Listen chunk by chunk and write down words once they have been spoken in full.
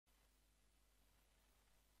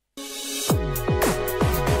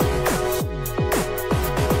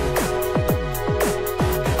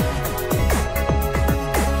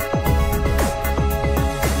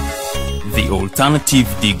Alternative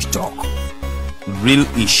Dig Talk. Real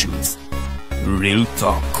issues, real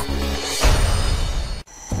talk.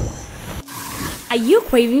 Are you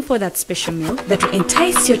craving for that special meal that will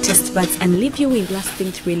entice your taste buds and leave you with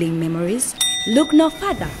lasting thrilling memories? Look no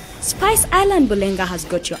further. Spice Island Bulenga has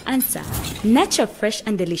got your answer. Natural, fresh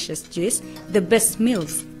and delicious juice, the best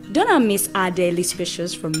meals. Don't miss our daily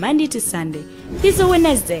specials from Monday to Sunday. Pizza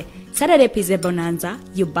Wednesday, Saturday Pizza Bonanza,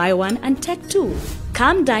 you buy one and take two.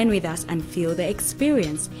 Come dine with us and feel the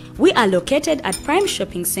experience. We are located at Prime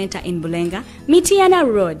Shopping Center in Bulenga, Mitiana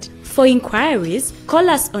Road. For inquiries, call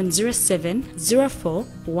us on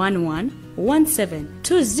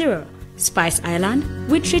 0704111720. Spice Island,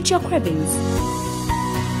 we treat your cravings.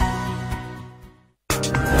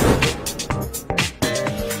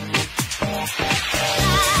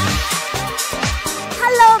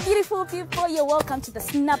 Beautiful people, you're welcome to the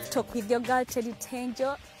Snap Talk with your girl Teddy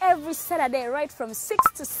Tenjo every Saturday right from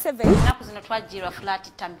 6 to 7.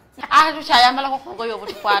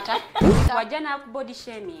 Wajana body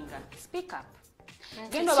shaming. Speak up.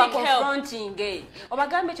 Gendo ba confronting gay.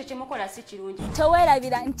 Obagambe echo kyemukola si kirungi.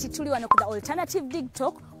 Towerabira nti tuli wano ku the Alternative Dig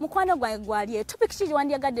Talk mukwano gwa gwali topic kiri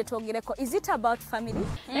wandiyagadde twogereko. Is it about family?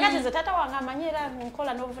 Nekati tata wange amanyira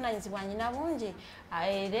nkola n'obuvunanyizibwa nyina bungi.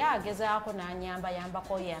 Era agezaako n'anyamba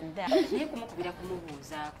yambako yanda. Naye kumukubira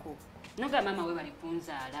kumubuuzaako. Noga mama we bali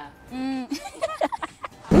kunzaala.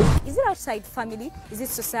 Is it outside family? Is it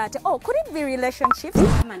society? Oh, could it be relationships?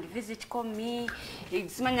 Come and visit, call me.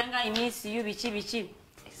 Simanyanga I miss you bichi.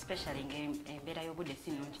 Especially embeera y'obudde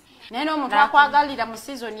sinungi. Naye n'omuntu akwagalira mu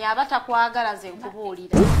season yaba takwagala ze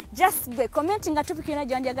nkubuulira. Just be commenting nga topic yona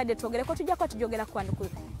gyandiyagadde twogereko tujjako tujogera ku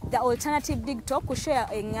the Alternative Dig Talk ku share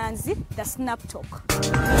enganzi the Snap Talk.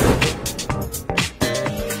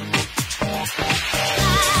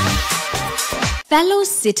 Fellow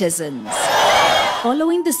citizens,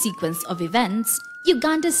 following the sequence of events,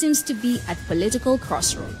 Uganda seems to be at political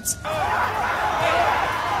crossroads.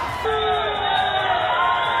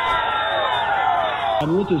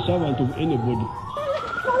 I'm not a servant of anybody.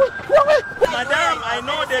 Madam, I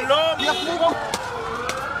know the law.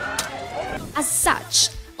 As such,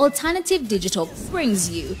 Alternative Digital brings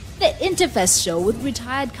you the Interface Show with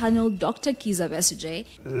retired Colonel Dr. Kiza Besuje.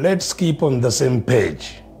 Let's keep on the same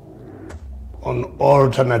page on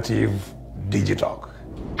Alternative Digital.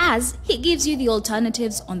 As he gives you the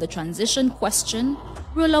alternatives on the transition question,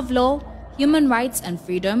 rule of law, human rights and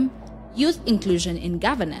freedom, youth inclusion in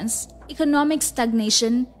governance, economic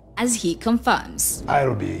stagnation, as he confirms.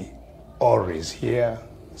 I'll be always here,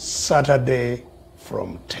 Saturday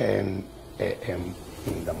from 10 a.m.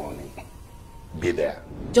 in the morning. Be there.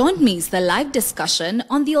 Don't miss the live discussion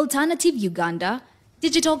on the Alternative Uganda,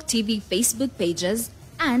 Digital TV Facebook pages,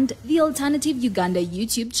 and the Alternative Uganda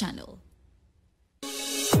YouTube channel.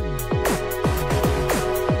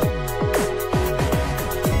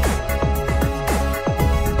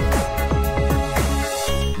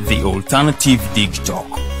 The Alternative Dig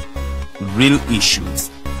Talk. Real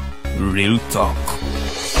issues, real talk.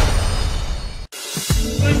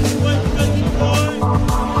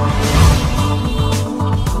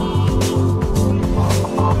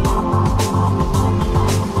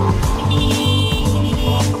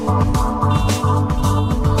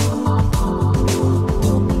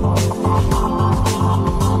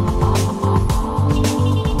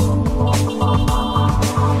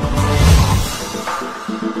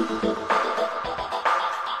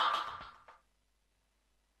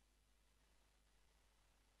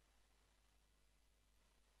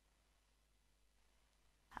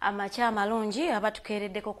 Amacha malungi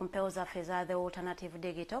abatukereddeko ku mpewo zaffe za the Alternative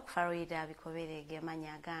Digital Farida bikoberege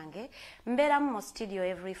amanya gange mberamu mu studio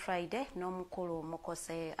every Friday n'omukulu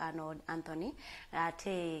Mukose Anthony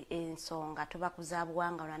ate ensonga tubakuza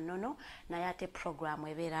buwanga na nnono naye ate program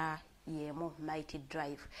ebeera yemu Mighty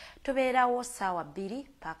Drive tubeerawo saawa 2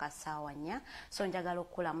 paka saawa 4 so njagala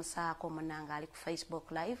okulamusaako munanga ali ku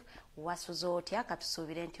Facebook live wasuza otya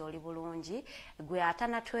katusuubire nti oli bulungi gwe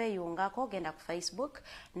atanatweyungako genda ku Facebook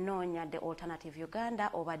noonya the Alternative Uganda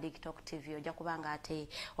oba TikTok TV ojja kubanga ate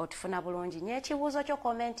otufuna bulungi nye ekibuuzo kyo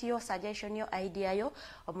comment yo suggestion yo idea yo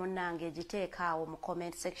omunange giteekaawo mu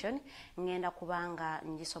comment section ngenda kubanga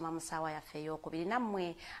ngisoma mu ssaawa yaffe ey'okubiri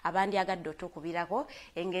nammwe abandyagadde otukubirako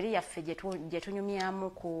engeri yaffe gye tunyumyamu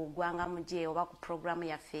ku ggwanga mugye oba ku programu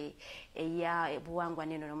yaffe eya buwangwa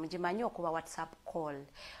neno mugimanyi okuba WhatsApp call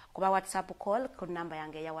kuba WhatsApp call ku namba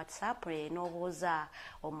yange ya WhatsApp n'obuuza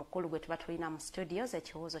omukulu gwe tuba tulina mu studios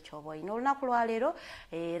ekibuuzo ky'oba olina olunaku lwa leero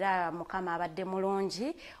era mukama abadde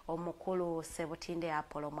mulungi omukulu Sebutinde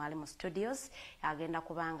Apollo mwali mu studios agenda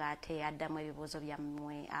kubanga ate addamu ebibuuzo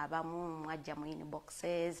byammwe abamu mwajja mu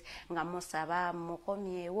inboxes nga musaba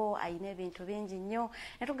mukomyewo ayina ebintu bingi nnyo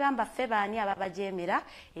ne tugamba ffe baani ababajemera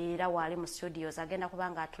era wali mu studios agenda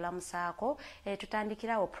kubanga atulamusaako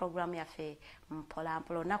tutandikirawo program yaffe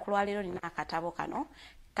mpolampola olunaku lwaleero nina akatabo kano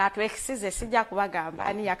katwekisize sijja kubagamba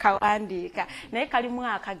ani yakawandiika naye kalimu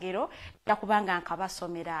akagero ja kubanga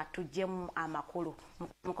nkabasomera tujjemu amakulu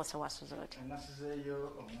mukose wasuzoti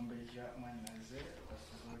nasizeeyo omumbeja mwanyaze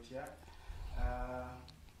wasuzotya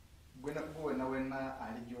gwena wena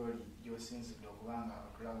ali gyoli gyosinzidde okubanga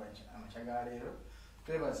otulaba amakyaga leero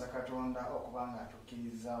twebaza Katonda okubanga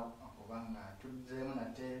atukkiriza okubanga tuzzeemu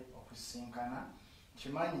nate okusisinkana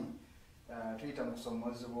kimanyi tuyita mu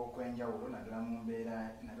kusomoozebwa okwenjawulo naddala mu mbeera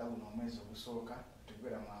naddala guno omwezi ogusooka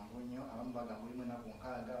tugwera mangu nnyo abamu bagamba oli mwena ku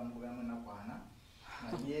nkaaga abamu gubera mwena kwana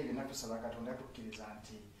naye bina tusaba Katonda tukkiriza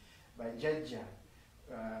nti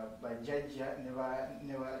bajjajja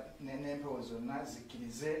n'empewo zonna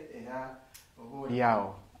zikkirize era oba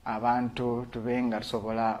oliawo abantu tube nga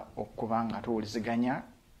tusobola okuba nga tuwuliziganya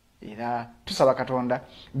era tusaba Katonda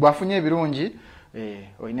bwafunye ebirungi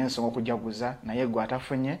olina ensonga okujaguza naye gwe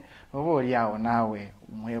atafunye oba oliawo naawe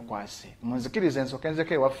mwekwase munzikirize ensooka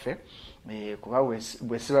enzeko ewaffe kuba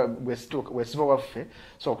bwesiba waffe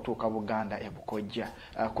so okutuuka Buganda ebukojja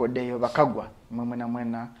koddeyo bakagwa mwena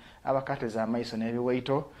mwena abakateza amaiso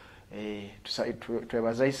n'ebiwaito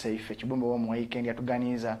twebaza isaife kibumbe wo mu weekend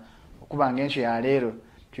yatuganiza okubanga enkyo ya leero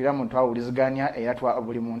tuyira muntu awuliziganya era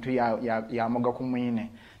buli muntu yamoga ku mwine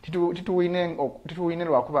tituwine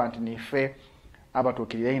lwakuba nti nife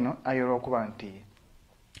abatuukirira ino ayolwa okuba nti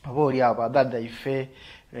oba oli abo badadda ife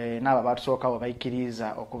n'abo batusookawo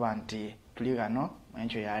baikiriza okuba nti tuli gano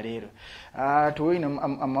enkyo ya leero tuwine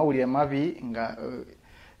amawulire mabi nga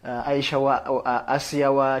Aisha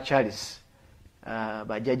Asia wa Charles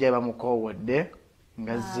bajjajja bamukowodde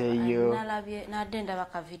ngazzeeyo nadde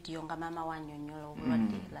ndabaka video nga mama wanyonyola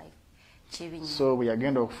obulwadde like kibinyo so bwe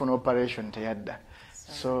yagenda okufuna operation teyadda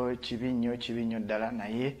so kibinyo ddala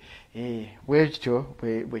naye bwekityo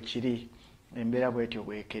bwe kiri embeera bwetyo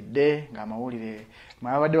bwekedde ng'amawulire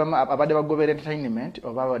abadde bagobera entertainment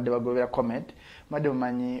oba abadde bagobera comedy badde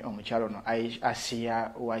bumanyi omukyalo ono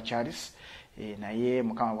Asia wa Charles naye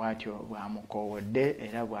mukama bwatyo bwamukowodde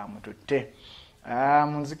era bwamututte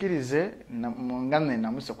munzikirize mungane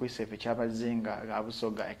namusa kuisefe kyabazinga ga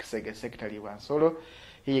Busoga ekisege sekitali bwansolo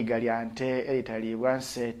yiga lya nte eritali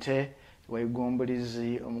bwansete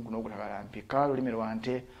waigumbulizi omukuno okutakala mpika lulimi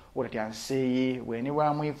lwante otatya nseyi bweni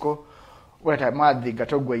bwamwiko otatya madhi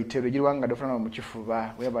gatogwaite lugirwanga dofuna mu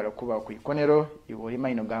kifuba webala kuba ku ikonero iwoli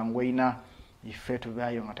maino gangweina ife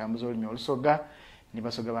tubayo ngatambuzo olulimi olusoga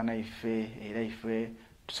nibasoga bana ife era ife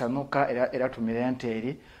tusanuka era tumire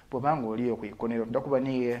nteri bwobanga oliyo ku ikonero ndakuba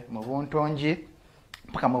niye mu buntonji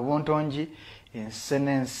mpaka mu buntonji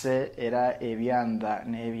ensenense era ebyanda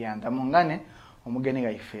n'ebyanda mungane omugeni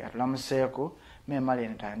gaife atulamuseeko memale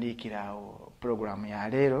ntandikirawo program ya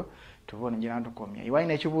leero tubone ngira ntukomya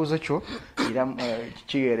iwaine ekibuuzo kyo era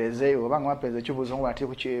kigereze obanga wapeza ekibuuzo ngo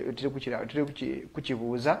tiri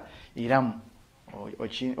kukibuuza iramu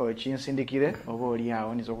okinsindikire oba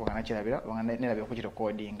oliawo nizokugana kirabira obanga nerabira okukira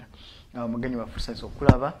codinga omugenyi waffe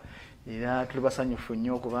okulaba era tuli basanyufu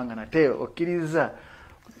nnyo okubanga nate okkiriza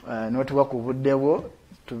n'otuwa ku budde bwo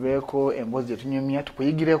tubeeko emboozi etunyumya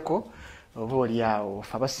tukuyigireko oba oliawo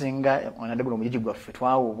fe abasinga onadde guno omugigi gwaffe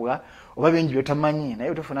twawubwa oba bingi byotamanyi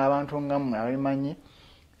naye tufuna abantu nga mmwe ababimanyi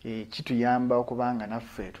kituyamba okubanga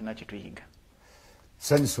naffe tuna kituyiga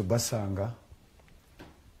sanyuso basanga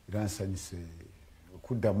era nsanyuse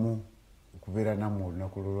okuddamu okubeera nammwe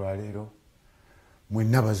olunaku lwaleero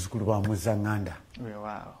mwenna abazzukulu ba Muzaŋŋanda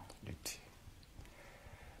weewaawo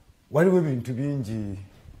waliwo ebintu bingi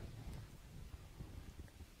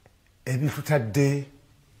ebitutadde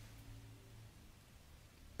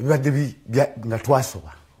ebibadde nga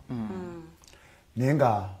twasoba naye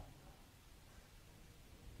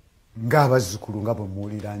ng'abazzukulu nga bwe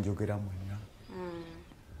muwulira njogera mwenna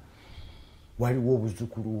waliwo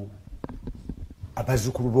obuzzukulu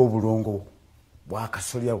abazzukulu b'obulongo bwa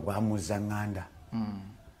Kasolya bwa Muzaŋŋanda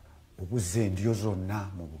obuzza endyo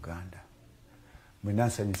zonna mu Buganda mwenna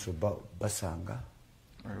nsanyusa basanga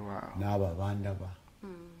n'abo abandaba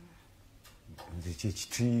nze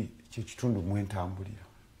kyekitundu mwentambulira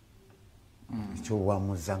ekyobwa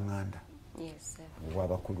Muzaŋŋanda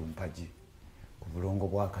obwabakulu mpagi obulongo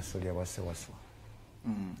bwa Kasolya bwa Sewaswa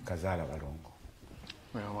Kazaala balongo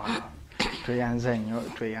tweyanza nnyo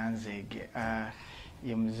tweyanzeege.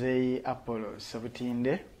 Ye Mzee Apollo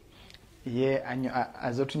Sebutinde ye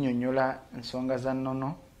azotunyonnyola ensonga za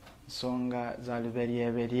nnono, ensonga za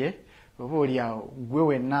luberyeberye. Oba oliawo gwe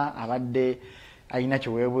wenna abadde alina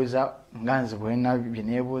kyeweebuuza nga nze bwena bye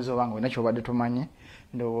neebuuza oba nga wenna kyobadde tumanyi,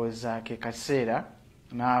 ndowooza ke kaseera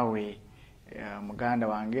naawe muganda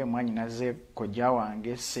wange, mwanyinaze, kojja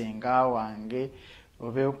wange, senga wange,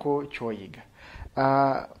 obeeko kyoyiga.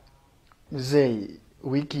 Mzee,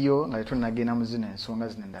 wiiki yo nga tetunnagenda mu zino ensonga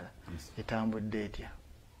zino endala etambudde etya?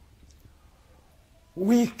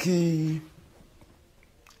 Wiiki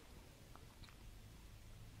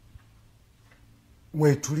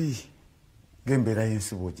wetuli ng'embeera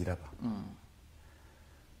y'ensi bw'ogiraba.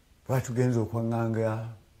 Twatugenza okwaŋŋanga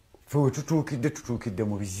ffe we tutuukidde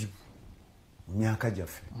mu bizibu mu myaka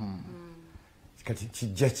gyaffe. Kati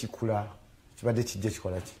kijja kikula, kibadde kijja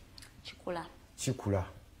kikola ki? Kikula.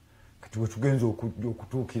 Kati we tugenza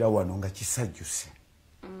okutuukira wano nga kisajjuse.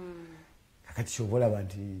 Kakati ky'oba olaba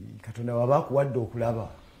nti Katonda waba akuwadde okulaba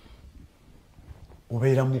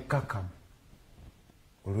obeera mukkakkamu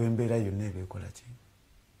olw'embeera yonna ebeekola ki?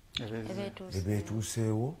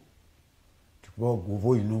 Ebeetuuseewo, tikuba oba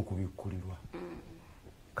olina okubikkulirwa.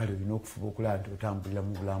 Kale olina okufuba okulaba nti otambulira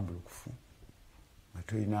mu bulambulukufu nga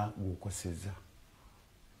tolina gw'okosezza.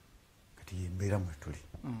 Kati yembeera mwe tuli.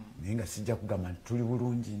 Naye nga sijja kugamba nti tuli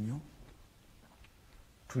bulungi nnyo,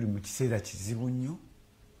 tuli mu kiseera kizibu nnyo,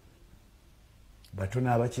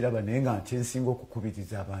 batono abakiraba, naye nga kyensinga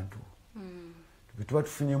okukubiriza abantu bwe tuba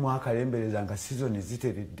tufunyemu akalembereza nga sizoni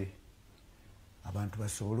ziteredde, abantu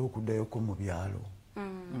basobole okuddayoko mu byalo,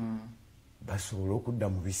 basobole okudda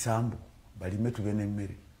mu bisambu, balime tube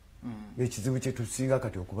n'emmere. Ekizibu kye tusinga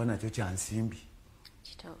kati okuba nakyo kya nsimbi.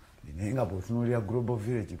 Naye nga bw'otunuulira global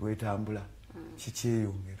village bwetambula,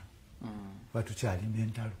 kikyeyongera. Kuba tukyalina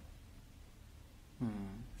entalo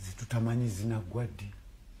zitutamanyi zinaggwa ddi.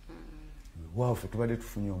 Waawo ffe tubadde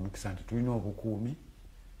tufunye omukisa nti tulina obukuumi,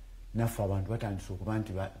 naffe abantu batandise okuba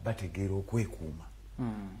nti bategeera okwekuuma,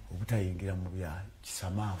 obutayingira mu bya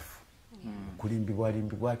kisamaafu,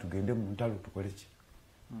 okulimbibwalimbibwa tugende mu ntalo tukole ki.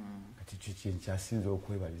 Kati kyo kyenkyasinza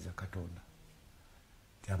okwebaliza Katonda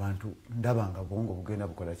nti abantu ndaba nga bwongo bugenda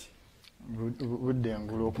bukola ki? Budde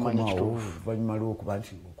engulu okumanya kituufu. Oluvannyuma lw'okuba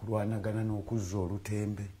nti okulwanagana n'okuzza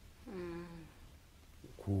olutembe,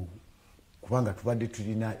 kubanga tubadde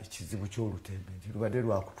tulina ekizibu ky'olutembe nti lubadde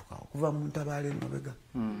lwakutuka okuva mu ntabaala emabega.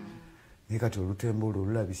 Naye kati olutembe olwo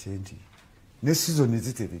lulabise nti ne sizoni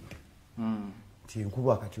ziteredde, nti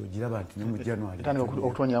enkuba kati ogiraba nti ne mu January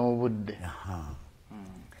okutonyera mu budde.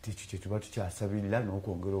 Kati ekyo kye tuba tukyasabirira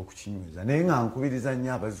n'okwongera okukinyweza. Naye nga nkubiriza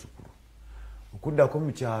nnyo abazzukulu okuddako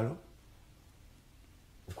mu kyalo,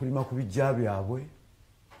 okulima ku bijja byabwe,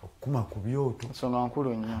 okukuma ku byoto. Nsonga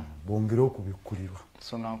nkulu nnyo. Bongere okubikkulirwa.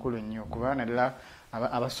 Nsonga nkulu nnyo kuba naddala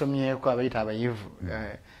abasomyeko abayita abayivu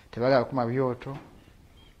tebaagala kukuma byoto,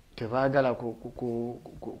 tebaagala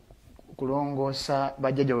kulongoosa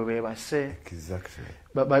bajjajja bwe beebase,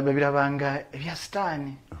 babirabanga ebya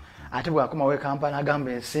sitaani. Ate bw'akomawo Kampala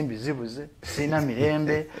agamba ensimbi zibuze, sirina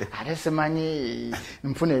mirembe, ate simanyi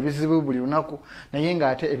nfuna ebizibu buli lunaku, naye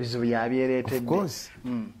ng'ate ebizibu yabyereetedde.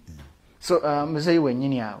 So Mzee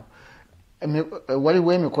wennyini awo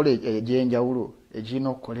waliwo emikolo egy'enjawulo egirina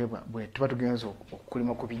okukolebwa bwe tuba tugenza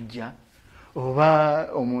okulima ku bijja, oba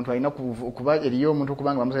omuntu alina kuba eriyo omuntu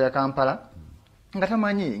okubanga bamusaya Kampala nga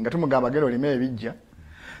tamanyi, nga tumugamba gera olime ebijja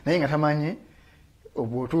naye nga tamanyi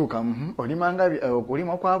obwotuuka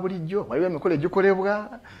olima kwa bulijjo. Waliwo emikolo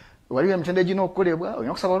egikolebwa, waliwo emitendera egirina okukolebwa,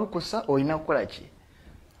 olina kusaba lukusa, olina kukola ki?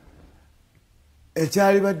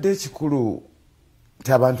 Ekyalibadde ekikulu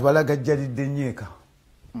nti abantu balagajjalidde nnyo eka.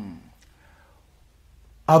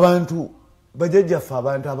 Abantu bajjajjaffe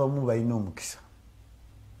abantu abamu balina omukisa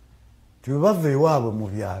ti bwe bava ewaabwe mu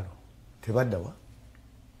byalo tebaddawa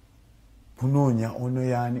kunoonya ono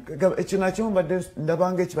yaani. Ekyo nakyo mbadde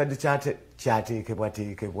ndabanga ekibadde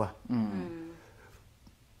kyateekebwateekebwa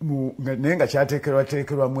naye nga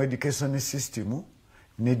kyateekerwateekerwa mu education system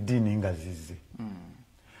n'eddiini nga zizze.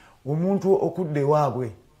 Omuntu okudda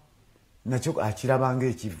ewaabwe nakyo akirabanga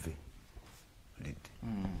ekivve,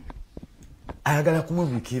 ayagala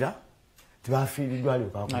kumubikira tebafiiriddwa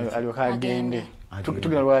alyoka agende,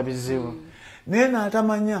 tugenda lwa bizibu. Naye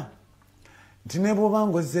n'atamanya nti ne bw'oba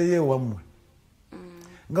ng'ozzeeyo ewammwe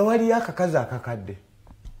nga waliyo akakazi akakadde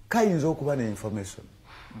kayinza okuba ne information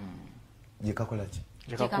gyekakola ki?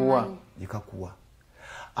 Gyekakuwa.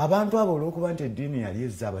 Abantu abo olw'okuba nti eddiini yali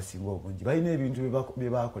ezza abasinga obungi balina ebintu bye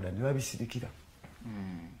bakola ne babisirikira.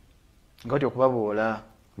 Nga oti okubaboola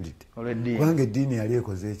olw'eddiini. Kubanga eddiini yali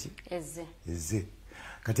ekoze eki? Ezze.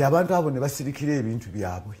 kati abantu abo ne basirikira ebintu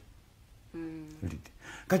byabwe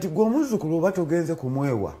kati gwe omuzukulu oba togenze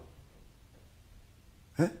kumwewa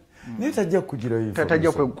naye tajja kukugirayo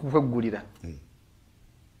tajja kweggulira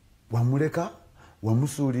wamuleka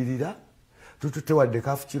wamusuulirira tututewadde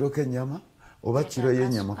kaafu kiro k'ennyama oba kiro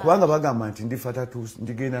y'ennyama kubanga bagamba nti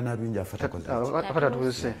ndigenda nabingi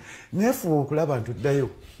afatatuuse neefuba okulaba nti oddayo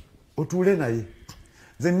otuule naye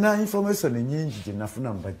nze nina information nyingi gye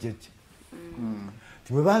nafuna mu bajjajja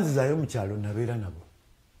ti bwe banzizaayo mu kyalo nabeera nabo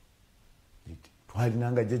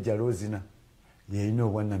twalinanga jjajja loozina yeyina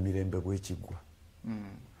obwannamirembe bw'ekiggwa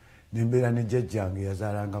nembeera ne jjajjange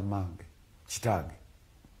yazaalanga mange kitange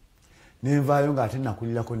nenvaayo ng'ate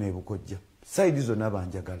nakulirako n'ebukojja sayidi zonna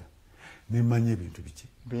banjagala nemanya ebintu biki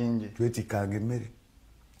bingi twetikanga emmere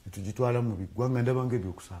netugitwala mu biggwa nga ndabanga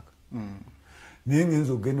ebyokusaaka naye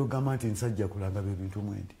ngenza okugenda okugamba nti nsajja kulanga bebintu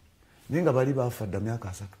mwendi naye nga bali baafa dda myaka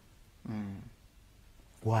 3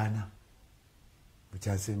 40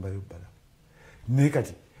 bukyansembayo bbala naye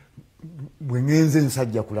kati bwe ngenze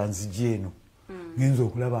nsajja kula nzija eno ngenza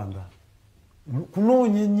okulaba nga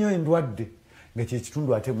kunoonya ennyo endwadde nga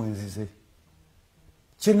kyekitundu ate mwenzize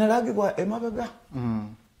kyenalagibwa emabega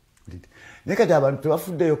naye kati abantu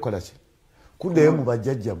tebafuddeyo kukola ki kuddeyo mu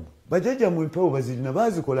bajjajjamu empewo bazirina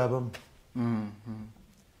baazikola abamu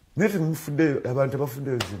naye temufuddeyo abantu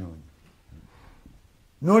tebafuddeyo zinoonya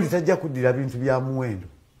nooli tajja kuddira bintu bya muwendo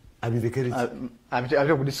abirekere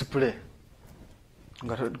abite ku display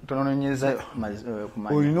nga tononyeza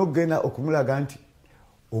kumanya olina okugenda okumulaga nti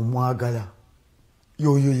omwagala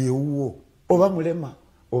yoyo yewuwo oba mulema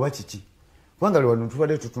oba kiki kubanga lwano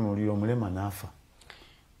tubadde tutunuulira omulema n'afa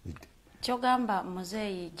kyogamba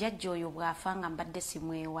muzeeyi jjajja oyo bw'afa nga mbadde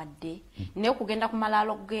simwewadde naye okugenda ku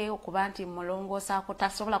malaalo ge okuba nti mulongoosaako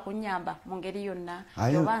tasobola kunnyamba mu ngeri yonna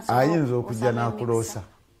ayinza okujja n'akuloosa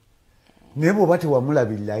naye bw'oba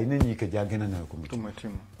tewamulabirira alina enyiike gy'agenda nayo ku mutima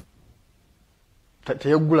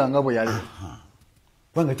teyeggula nga bwe yali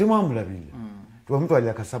kubanga temwamulabirira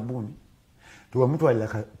tewamutwalira kasabbuuni tewamutwalira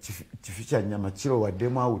kifi kya nnyama kiro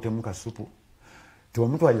waddemu awutemu kasupu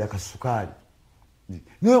tewamutwalira kasukaali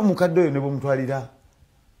naye omukadde oyo ne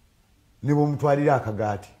bwomutwalira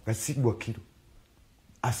akagaati nga siggwa kiro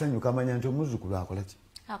asanyuka amanya nti omuzukulu akola ki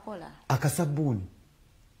akasabbuuni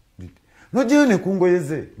nojeyo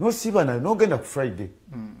nekungoyeze nosiiba nayo nogenda ku friday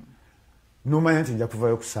nomanya nti nja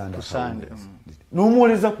kuvayo ku sande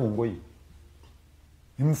nomuwoleza ku ngoye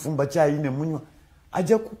nemufumba kyayi nemunywa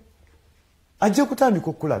ajja kutandika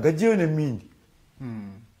okulaga ajjeyo nemindi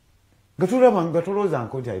nga tulaba nga tolowooza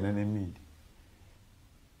nko nti alina nemindi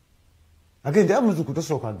agende amuzukulu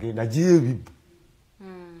tosooka agenda ajjeyo ebibbu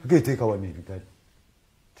agende teeka wano ebigali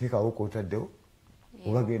teekawo kootaddewo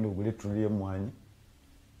oba genda ogule ettunulu y'emmwanyi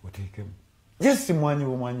oteekemu yesi mwanyi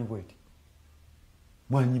bwomwanyi bweti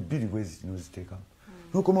mwanyi 2 bwezi noziteekamu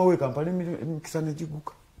nokomawo ekampala emikisa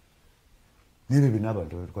negiguka nebyo byonna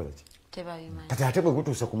abantu babikola ki kati ate bwe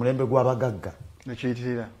gutuusa ku mulembe gw'abagagga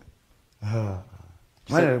nekiyitirira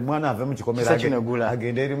mwana ave mu kikomera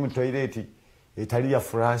agenda eri mu toileeti etali ya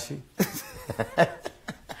furashi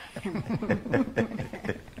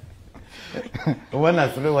omwana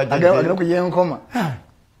asule wagenda kuyenkoma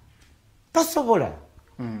tasobola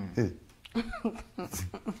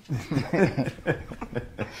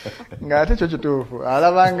ng'ate kyo kituufu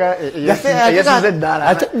alabanga eyasize eddaala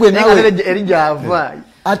eri gy'ava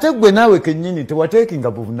ate gwe naawe kennyini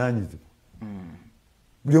tewateekinga buvunaanyizibwa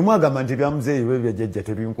buli omu agamba nti ebyamuzeeyi bwe byajjajja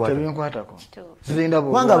tebinkwatako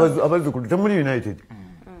kubanga abazzukulu temuli united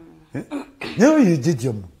naye oyo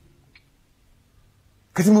ejjajjamu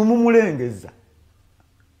kati mumulengeza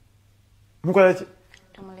mukola ki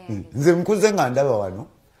nze nkuze nga ndaba wano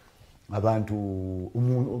abantu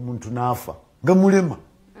omuntu n'afa nga mulema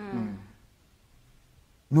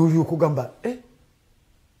n'olyoka ogamba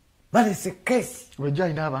balese kesi bulijjo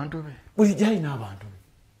alina abantu be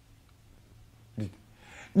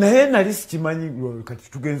naye nali sikimanyi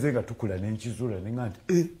kati tugenze nga tukula nenkizuula nenga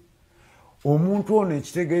nti omuntu ono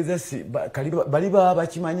ekitegeeza bali baba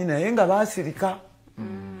bakimanyi naye nga basirika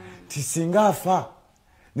ti singa afa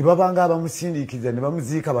ne babanga abamusindiikiza ne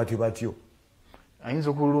bamuziika batyo ayinza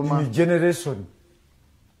okuluma generation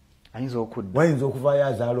ayinza okudda wayinza okuvaayo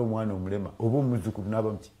azaala omwana omulema oba omuzzukulu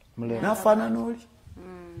n'abamuki n'afaanana oli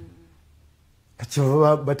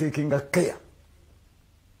kakyova bateekinga keya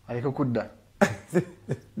aleke kudda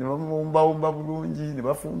ne bamuwumbawumba bulungi ne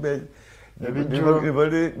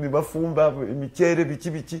bafumba emiceere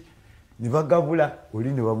biki ne bagabula oli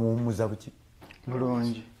ne bamuwumuza buki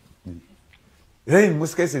bulungi era in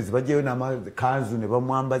most cases bajjayo n'amakanzu ne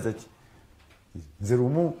bamwambaza ki nze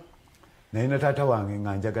lumu nalina taata wange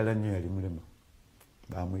nga njagala nnyo yali mulema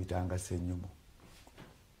bamuyitanga Ssennyumo.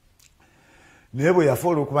 Naye bwe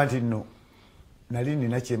yafuula okuba nti nno nali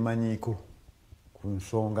nina kyemmanyiiko ku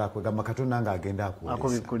nsonga kwegamba Katonda ng'agenda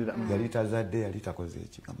akuwuliriza. Yali tazadde, yali takoze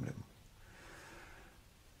ekigamulemu.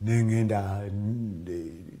 Nengenda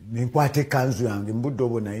nenkwata ekkanzu yange mu budde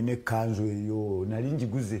obwo nalina ekkanzu eyo nali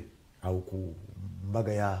njiguze awo ku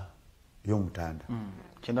mbaga y'omutanda.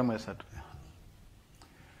 93.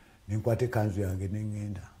 Nenkwata ekkanzu yange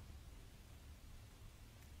nengenda.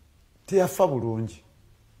 Teyafa bulungi.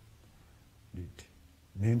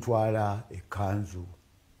 Nentwala ekkanzu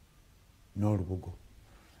n'olubugo.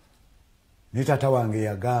 Ne taata wange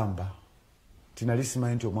yagamba tinali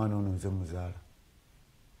simanyi nti omwana ono nze muzaala.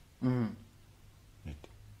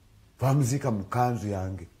 Bamuziika mu kkanzu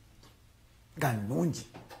yange nga nnungi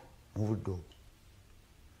mu budde obwo.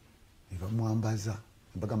 Ne bamwambaza,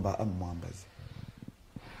 ne bagamba amwambaze.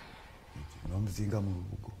 Ne bamuzinga mu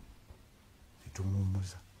lubugo, ne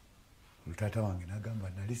tumuwummuza. Taata wange n'agamba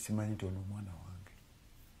nali simanyi nti ono omwana wange.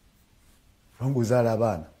 Lwanguzaala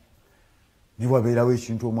abaana ne bwabeerawo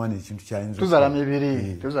ekintu omwana ekintu kyayinza tuzaala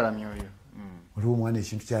mibiri, tuzaala myoyo. Waliwo omwana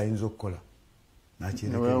ekintu kyayinza okukola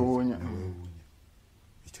neweewuunya.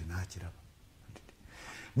 Ekyo n'akiraba.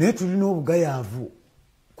 Naye tulina obugayaavu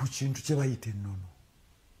ku kintu kye bayita ennono.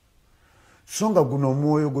 So nga guno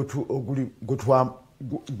omwoyo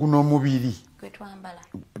guno omubiri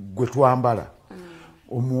gwe twambala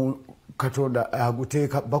Katonda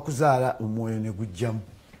aguteeka bakuzaala omwoyo ne gujjamu.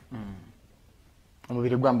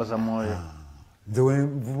 Omubiri gwambaza mwoyo. Nze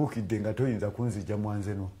wenvubukidde nga toyinza kunzijja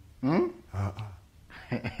mwanzenwa.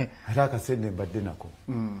 Ate akasente mbadde nako.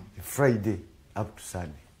 Friday up to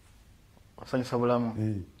Sunday. Osanyusa bulamu.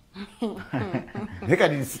 Naye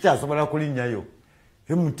kati sikyasobola kulinnyayo.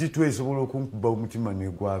 Emutitu esobola okunkuba omutima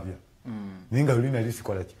negwabya. Naye nga luli nali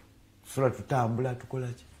sikola ki? Tusobola tutambula tukola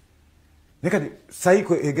ki? Naye kati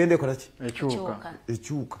sayiko egende kola ki?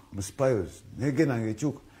 Ekyuka mu spirals. Negenda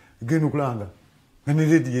ng'ekyuka. Egenda okulanga nga ne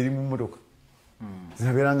rediyo eri mu mmotoka.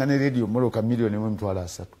 Zinabeeranga ne rediyo mmotoka miliyoni mu emitwalo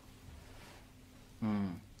 3.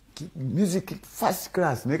 Music first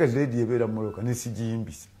class. Naye kati rediyo ebeera mu mmotoka ne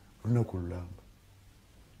sigiyimbisa olunaku lulamba.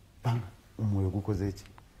 Banga omwoyo gukoze eki?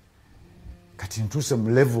 Kati ntuuse mu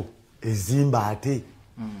level ezimba ate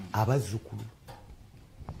abazzukulu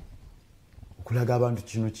okulaga abantu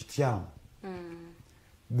kino kityamu.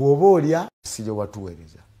 Bw'oba olya sijja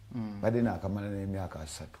watuweereza badde naakamala n'emyaka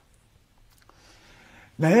 3.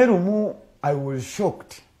 Naye lumu I was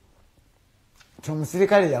shocked.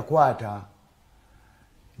 Omusirikale yakwata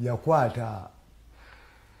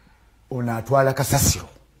ono atwala kasasiro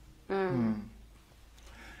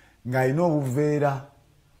ng'alina obuveera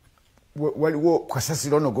waliwo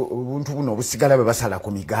kasasiro ono obuntu buno obusigala bwe basala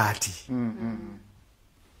ku migaati.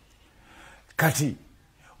 Kati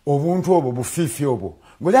obuntu obwo bufiifi obwo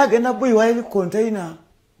ng'oli agenda bwiwa eri konteyina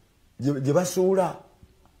gye basuula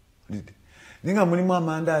naye nga mulimu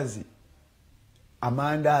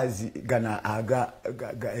amandaazi gana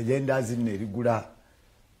eryendaazi nno erigula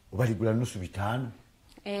oba ligula nusu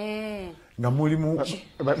 5 nga mulimu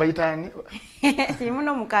bayitani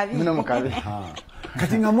muno mukabi.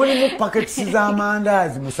 Kati nga mulimu paketi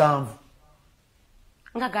z'amandaazi 7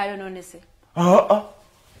 nga gayononese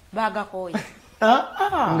bagakoye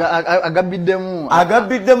nga agabiddemu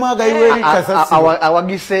agayiwa eri kasasiro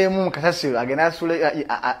awagiseemu mu kasasiro agenda asule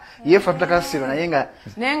yeefa kasasiro naye nga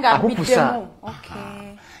abiddemu.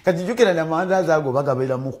 Kati jjukira n'amandaazi ago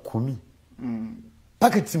bagabeera mu 10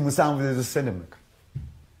 paketi 7 ezo senemeka.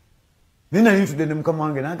 Naye nali ntudde ne mukama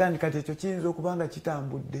wange n'agamba nti kati ekyo kiyinza okuba nga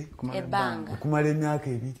kitambudde okumala emyaka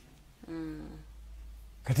 2.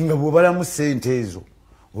 Kati nga bw'obalamu ssente ezo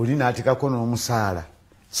oli n'atekako n'omusaala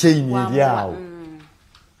kyeyini eri awo.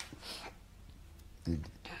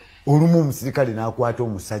 Olumu omusirikale n'akwata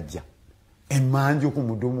omusajja emmanju ku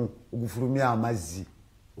mudumu ogufulumya amazzi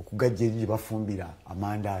okugajja eri gye bafumbira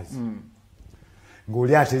amandaazi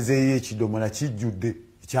ng'oli atezeeyo ekidomola kijjudde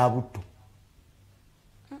ekya butto.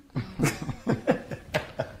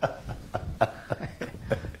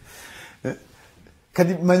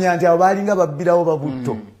 Kati manya nti abo baalinga babbirawo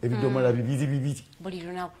babutto ebidomola 2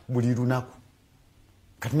 buli lunaku.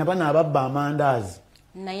 Kati nabana ababba amandaazi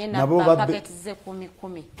naye nabba paketi ze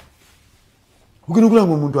 10. Ogenda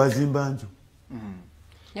okulanga omuntu azimba nju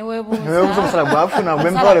neweebuuza omusala gwafuna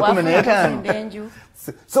gw'emitwalo 15.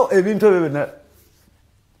 So ebintu ebyo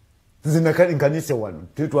nze nkanise wano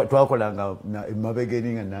twakolanga emabega eri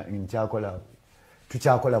nga nkyakola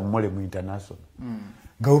tukyakola mu Molemu International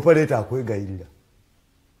nga operator akwegayirira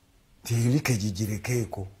tirike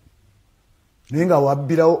gigirekeeko naye nga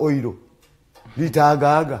wabbirawo oiro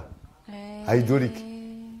litaagaaga hydraulic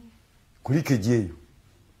kulike gyeyo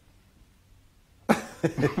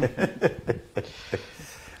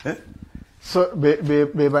So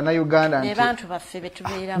be bannayuganda ne bantu baffe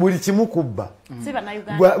betubeera buli kimu kubba si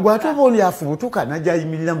bannayuganda bw'atuba oli afubutuka najja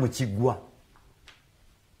ayimirira mu kiggwa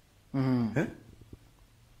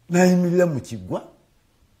n'ayimirira mu kiggwa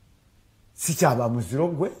si kyaba muziro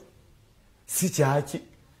gwe si kyaki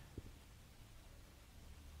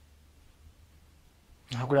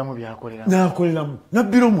nakoleramu byakoleramu n'akoleramu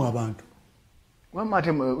nabbiromu abantu wamma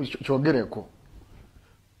ate kyogereko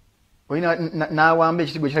olina n'awamba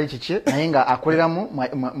ekitigo ekitali kikye naye nga akoleramu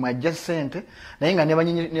mwajja ssente naye nga ne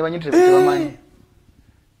banyitire tebamanyi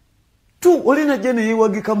tu olina gye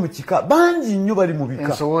neyeewagika mu kika bangi nnyo bali mu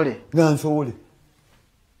bika ensowole nga nsowole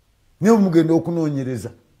naye omugenda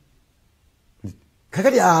okunoonyereza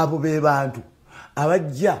kakati abo be bantu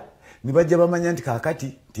abajja ne bajja bamanya nti kaakati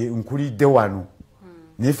nkulidde wano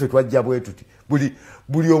naye ffe twajja bwe tuti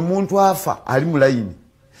buli omuntu afa ali mu layini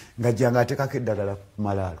ng'ajjanga ateekako eddagala ku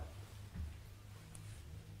malaalo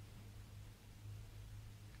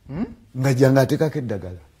ng'ajjanga ateekako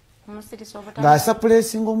eddagala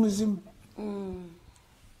ng'asapuleesinga omuzimu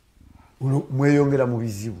mweyongera mu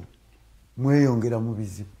bizibu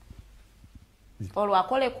olwo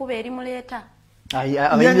akola ekkuba erimuleeta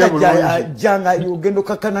ajjanga ogenda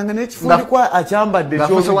okakkananga n'ekifundikwa akyambadde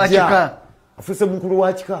kyolujja afuse mukulu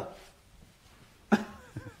wa kika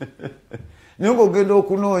naye ng'ogenda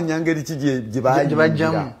okunoonya ngeri ki gye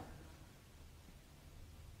bajjamu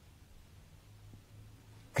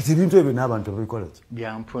kati ebintu ebyo n'abantu babikola ki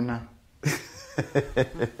byampuna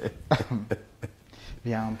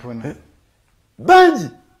bangi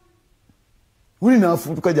uli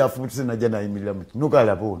naafubutuka gy'afubutuse najja nayimirira muki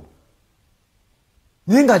nogalaba ono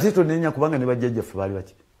naye ng'ate toneenya kubanga ne bajjajjaffe baali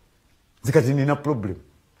baki nze kati nina problem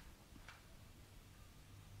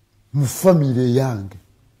mu famire yange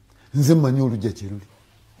nze mmanyi olujja kye luli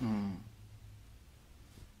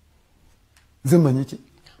nze mmanyi ki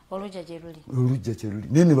olujja kye luli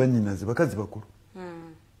naye ne bannyinaze bakazi bakulu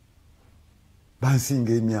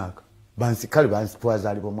bansinga emyaka kale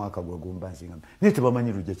twazaalibwa omwaka gwe gumu bansinga naye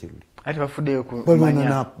tebamanyi lujja kye luli ate bafuddeyo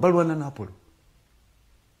balwana na Apollo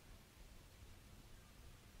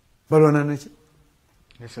balwana neki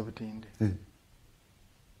Sebutinde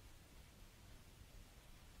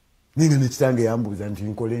ninga nekitange yambuuza nti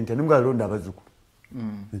nkole ntya nimugala londa abazukulu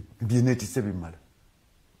byenetise bimala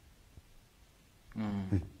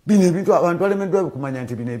bino ebintu abantu balemeddwa kumanya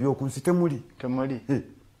nti bino ebyokunsi temuli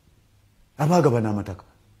abaagaba n'amataka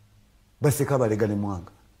baseka balega ne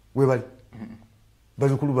mwanga we bali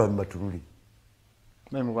bazukulu bamwe batululi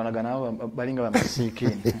mugwanagana balinga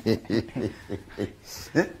bamasiikini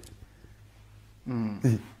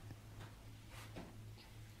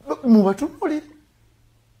mubatunulire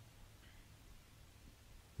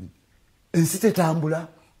ensi tetambula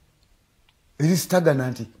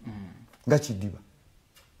erisitagana nti nga kiddiba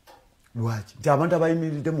lwaki nti abantu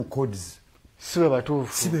abayimiridde mu codes sibe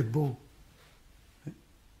batuufu sibe bo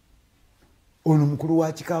ono mukulu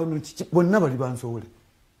wa kikaawo nokiki bonna bali bansowole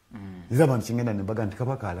era abantu kingenda ne mbaga nti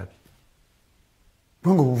kabaka alabye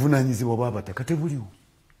kubanga obuvunaanyizibwa bw'abataka tebuliwo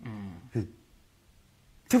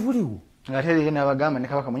tebuliwo nga tereke nabagamba ne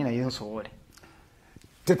kabaka mwenye naye nsowole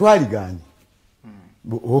tetwaliganye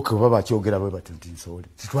oke oba bakyogera bwe bati nti nsowole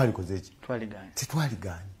tetwalikoze eki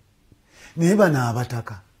tetwaliganye naye bano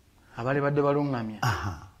abataka abali badde baluŋŋamya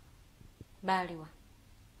baaliwa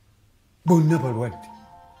bonna balwadde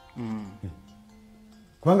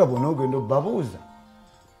kubanga bwona ogenda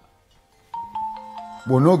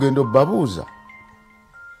obbabuuza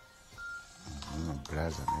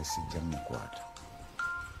braza naye sijja mukwata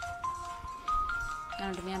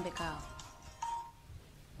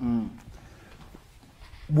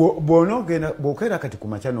bw'okeera kati ku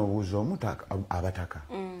makya n'obuuza omuntu abataka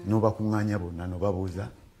n'obakuŋŋaanya bonna n'obabuuza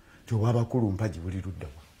ti oba abakulu mpagi buli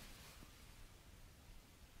luddawa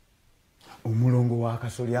omulongo wa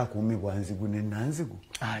kasoli akuumibwa nzigu n'ennanzigu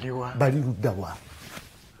aliwa bali luddawa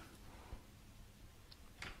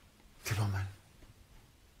tebamanyi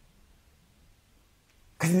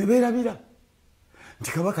kati ne beerabira nti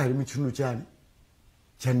kabaka ali mu kitundu kyani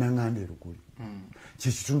kya Naŋŋanda Eruguli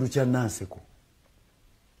kyekitundu kya Nanseko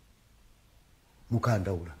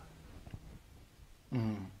Mukandawula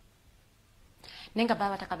naye nga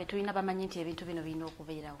baabataka be tulina bamanyi nti ebintu bino birina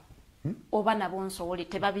okubeerawo oba nabo nsowole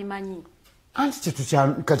tebabimanyi anti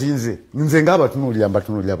kati nze ngaabatunuulira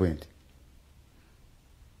mbatunuulira bwe nti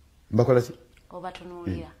mbakola ki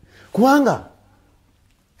obatunuulira kubanga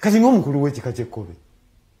kati ng'omukulu w'ekika ky'ekkobe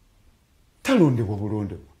talondebwa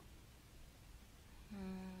bulondebwa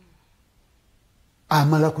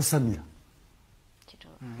amala kusamira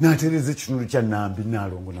n'atereeza ekitundu kya Nambi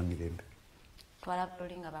Naalongo na Mirembe twalaba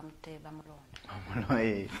lulinga bamulonda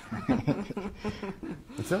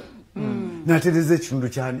natereza ekitundu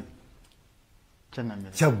kyani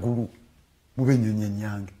kyaggulu mube ennyonyi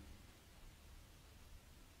ennyange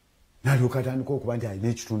nalyoka atandika okuba nti alina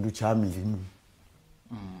ekitundu kya mirimu.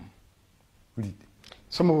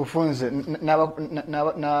 So mu bufunze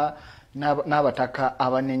n'abataka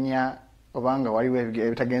abanenya obanga waliwo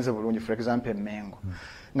ebitagenze bulungi, for example Mengo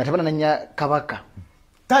nga tebananenya kabaka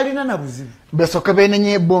talina na buzibu besooka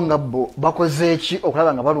beenenya bo nga bo bakoze eki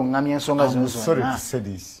okulaba nga balungamya ensonga zino zonna.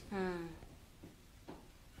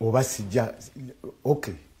 Oba sijja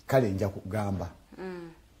okay kale nja kugamba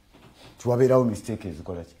tiwabeerawo mistake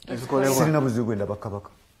ezikola ki sirina buzibu gwenda bakabaka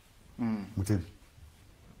mutebi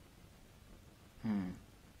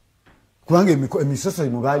kubanga emisoso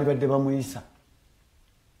mu baali badde bamuyisa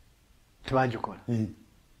tebagikola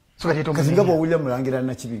kati nga bwowulira mulangira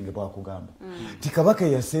Nakibinge bwakugamba ti kabaka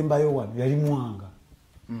eyasembayo wano yali Mwanga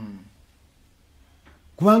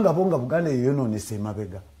kubanga bo nga Buganda yeyonoonesa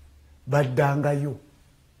emabega baddangayo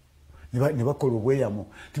ne bakola obweyamo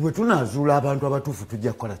ti bwe tunaazuula abantu abatuufu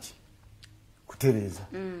tujja kukola ki kutereeza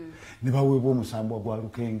ne baweebwa omusambwa gwa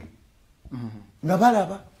lukenge nga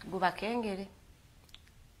balaba gubakengere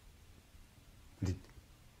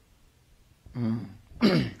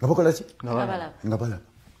nga bakola ki nga balaba.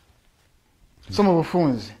 So mu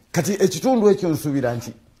bufunze kati ekitundu ekyo nsuubira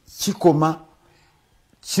nti kikoma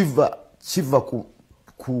kiva ku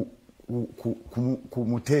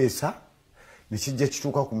Muteesa ne kijja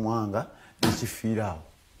kituuka ku Mwanga ne kifiira awo.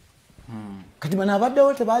 Kati bano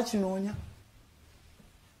abaddewo tebakinoonya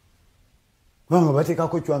kubanga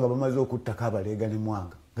bateekako ekiwanga bamaze okuttako Abaleega ne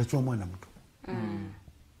Mwanga nga ky'omwana muto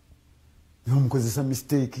nomukozesa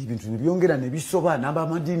mistake ebintu ne byongera ne bisoba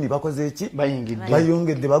n'abamadiini bakoze eki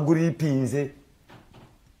bayongedde bagulipinze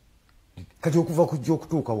kati okuva kujja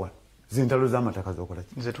okutuuka wano zentalo z'amataka zokola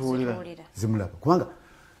ki zetuwulira zimulaba kubanga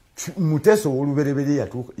Muteesa ow'olubereberye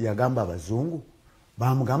yagamba Abazungu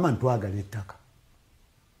bamugamba ntwagala ettaka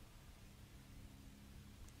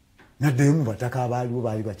naddeyo mu bataka abaaliwo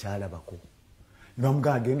baali bakyalabako ne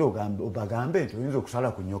bamugamba agenda obagambe nti oyinza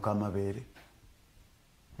okusala ku nnyoka amabeere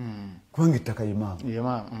kubanga ettaka ye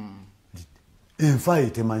maama enfa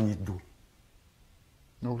temanyiddwa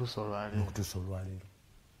n'okutuusa olwaleero.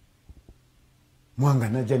 Mwanga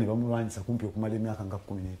najja ne bamulwanyisa kumpi okumala emyaka nga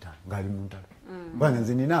 15 ng'ali mu ntalo kubanga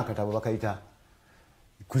nze nina akatabo bakayita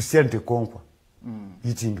Christianity Conquer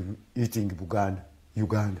eating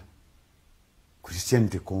Uganda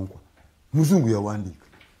Christianity Conquer muzungu yawandiika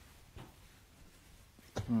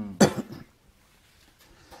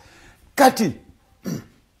kati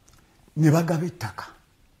ne bagaba ettaka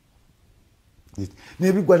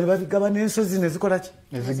n'ebigwa ne babigaba n'ensozi ne zikola ki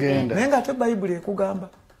ezigenda naye ng'ate Bayibuli ekugamba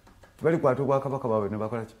balikwata obwakabaka baabwe ne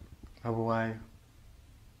bakola ki babuwaayo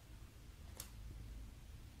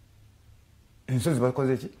ensozi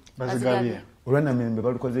bakoze ki bazigabye olwanamirembe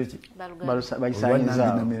balukoze ki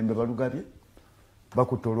olwanamirembe balugabye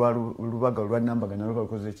bakutta olwalubaga olwanambaga nalwo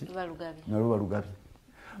balukoze ki nalwo balugabye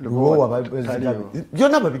luwowa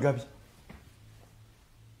byonna babigabye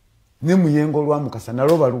ne muyengo olwamukasa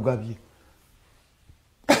nalwo balugabye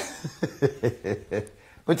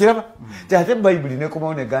okiraba ate Bayibuli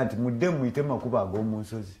nekomawo nega nti mudde muyite makubo ag'omu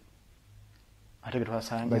nsozi ate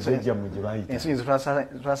basajja mu gye bayita ensozi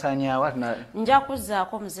twasaanyawo nja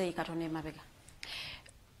kuzzaako Muzeeyi katono emabega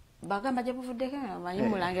bagamba gye buvuddeko manyi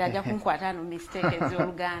mulangira ajja kunkwata ano mistake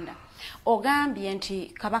ez'Oluganda ogambye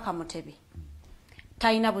nti Kabaka Mutebi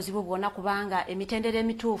talina buzibu bwonna kubanga emitendera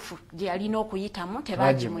emituufu gye yalina okuyitamu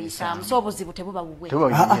tebagimuyisaamu so obuzibu tebuba bubwe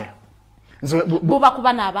buba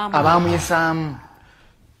kuba n'abamuyisaamu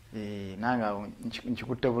nanga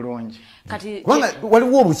nkikutte bulungi kati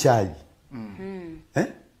waliwo obukyayi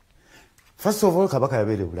first of all Kabaka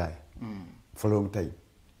yabeere Bulaaya for a long time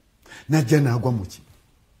najja n'agwa muki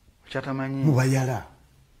kyatamanyi mubayala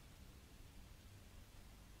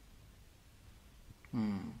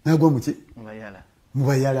n'agwa muki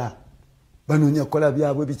mubayala banoonya kukola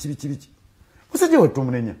byabwe biki musajja wattu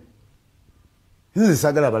omunenya nze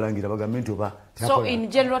saagala abalangira bagambe nti oba so in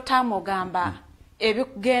general term ogamba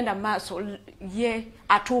ebigenda maaso ye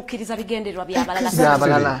atuukiriza bigendererwa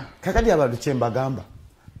byabalala kakati abantu kye mbagamba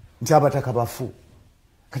nti abataka bafu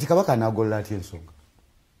kati Kabaka anaagolola atya ensonga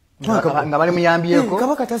nga bali muyambyeko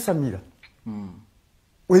Kabaka tasamira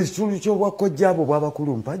ekitundu ky'obwakojja abo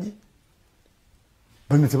bw'abakulu mpagi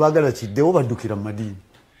bano tebaagala kiddewo baddukira mu madiini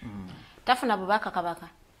tafuna bubaka Kabaka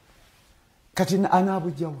kati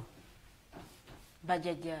anaabujjawa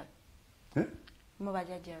bajjajjawe mu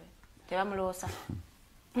bajjajjawe tebamuloosa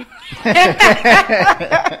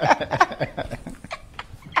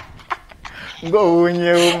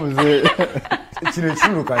ng'owunyewo muze kino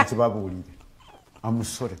ekiruka nkibabuulire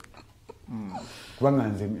amusore kubanga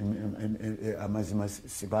nze amazima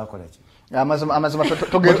sibakola ki amazima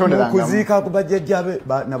togetonderanga okuziika ku bajjajjabe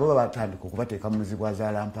nabo batandika okubateeka mu muzibu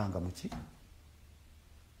azaalampanga muki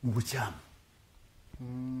mu bukyamu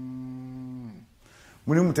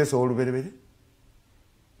mulimu Muteesa ow'oluberebere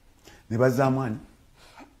ne bazzaamu ani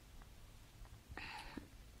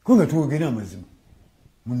ko nga tuwogera amazima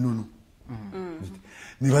mu nnono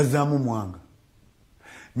ne bazzaamu Mwanga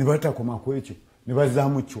ne batakoma ku ekyo ne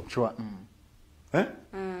bazzaamu Chwa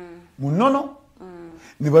mu nnono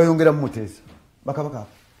ne bayongera mu Muteesa bakabaka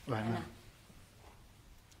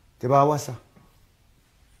tebaawasa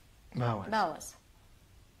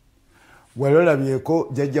wali olabyeko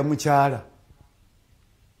jjajja mukyala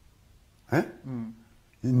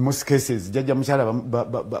most cases jjajja mukyala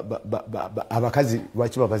abakazi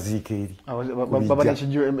lwaki babaziika eri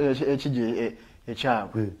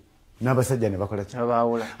ekyabwe n'abasajja ne bakola ki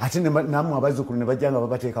ate namwe abazzukulu ne bajja nga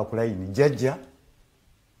babateeka ku layini jjajja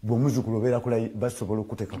bw'omuzzukulu obeera ku layini basobola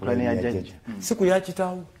okuteeka ku layini ya jjajja si ku ya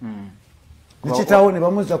kitaawo ne kitaawo ne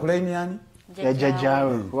bamuzza ku layini yani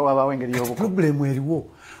yajjajjaawe kuba wabaawo engeri y'obuko problemu eriwo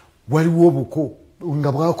waliwo obuko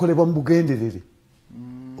nga bwakolebwa mu bugenderere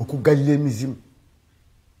okuggalira emizimu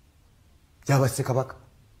gy'abassekabaka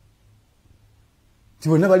ti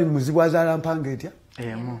bonna bali mu muzibu azaalampanga etya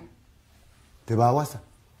emu tebaawasa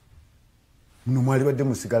muno mwali badde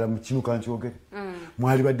musigala mu kinuka nkyogere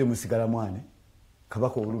mwali badde musigala mwane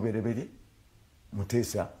kabaka olubereberye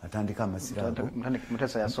Muteesa atandika amasiro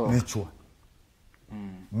ago Chwa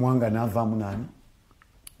Mwanga n'avaamu nani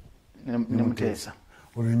ne Muteesa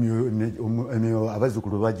emyoyo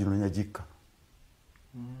abazzukulu baginonya gikka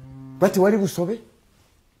bati wali busobe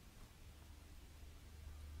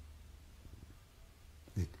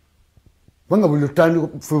banga buli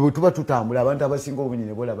ffe tuba tutambula abantu abasinga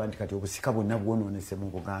obunyine bolaba nti kati obusika bwonna bwonoonese mu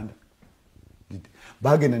Buganda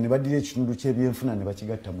bagenda ne baddira ekitundu ky'ebyenfuna ne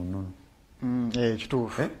bakigatta mu nnono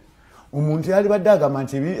kituufu omuntu yali badde agamba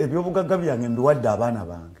nti ebyobugagga byange mbiwadde abaana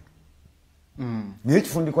bange naye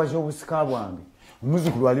ekifundikwa ky'obusika bwange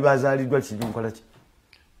omuzzukulu ali bazaaliddwa kibi nkola ki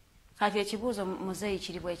kati ekibuuzo muzeeyi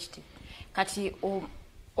kiri bwe kiti kati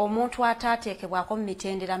omuntu ataateekebwako mu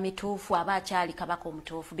mitendera mituufu aba akyali kabaka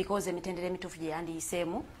omutuufu because emitendera emituufu gye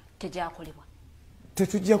yandiyiseemu tegyakolebwa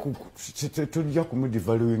tetujja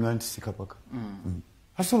kumudivaluinga nti si kabaka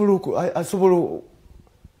asobola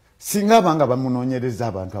singa abanga bamunoonyereza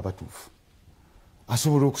abantu abatuufu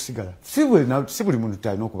asobola okusigala si buli muntu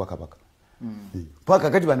talina okuba kabaka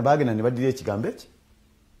paka kati bano bagenda ne baddira ekigambo eki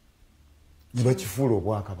ne bakifuula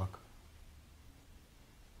obwakabaka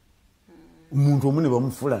omuntu omu ne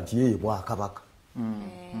bamufuula nti yeye bwakabaka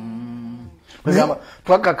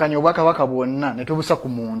twakakanya obwakabaka bwonna ne tubusa ku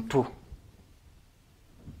muntu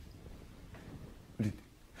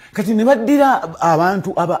kati ne baddira abantu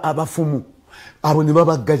abafumu abo ne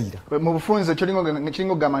babaggalira mu bufunze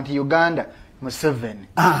kiringa ogamba nti Uganda Museveni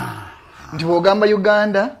nti bw'ogamba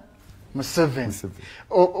Uganda Museveni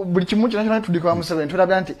buli kimu kyonna kyonna tudikwa Museveni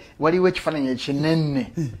tulabira nti waliwo ekifaananyi ekinene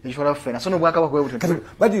ekikola ffena so n'obwakabaka bwe buto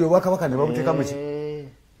baddira obwakabaka ne babuteekamu ki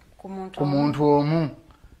ku muntu omu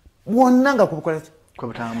bwonna nga kubukola ki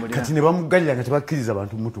kwebutambulira kati ne bamuggalira nga tebakkiriza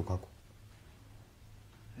bantu mutuukako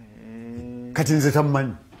kati nze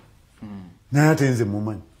tamumanyi naye ate nze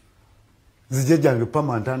mumanyi nze jjajjange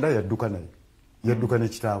Pama Ntanda yadduka naye yadduka ne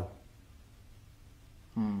kitaawe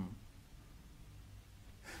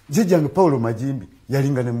jjajjange Paulo Majimbi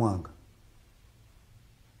yalinga ne Mwanga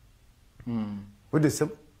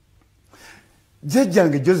odesemu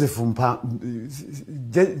jjajjange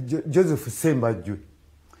Joseph Sembajjwe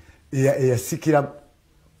eyasikira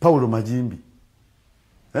Paulo Majimbi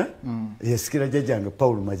eyasikira jjajjange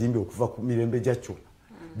Paulo Majimbi okuva ku mirembe gya Chwa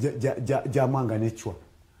gya Mwanga ne Chwa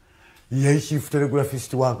yali chief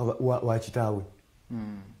telegraphist wa kitaawe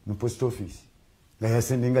mu post office nga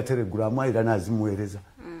yasendinga telegramu era nazimuweereza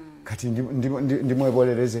kati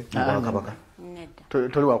ndimweboleleze mubwakabaka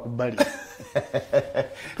toli wakubbali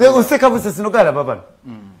oseka busa sinogalaba bano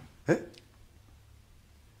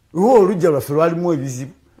owa olujja lwaffe lwalimu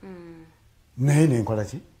ebizibu naye nenkola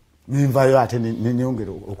ki nenvayo ate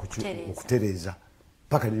neyongera okutereeza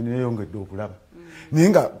paka neneyongedde okulaba naye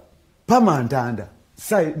nga Pama Ntanda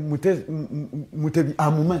Mutebi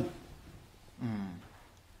amumanyi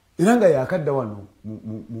era nga yakadda wano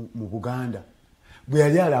mu Buganda bwe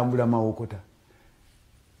yali alambula Mawokota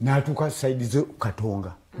n'atuuka saidi ze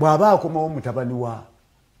Katonga bw'aba akomawo mutabani wa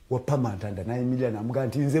Pama Ntanda nayimirira n'amugamba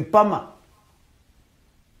nti nze Pama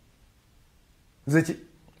nze ki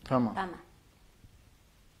Pama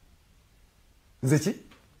nze ki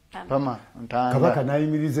Pama ntanda kabaka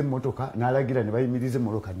nayimirize emmotoka n'alagira ne bayimirize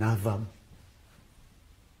emmotoka n'avaamu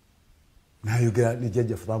n'ayogera ne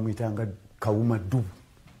jjajjaffe bamuyitanga Kawuma Ddubu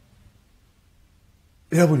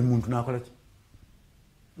era buli muntu n'akola ki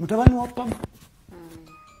mutabani wa Pama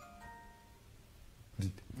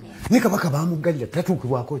ne kabaka bamuggalira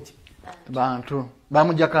tatuukibwako ki bantu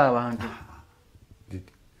bamujjako abantu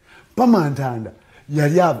Pama Ntanda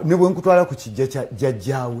yali ne bwe nkutwala ku kijja kya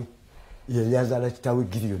jjajjaawe yali azaala kitaawe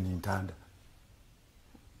Giriyoni Ntanda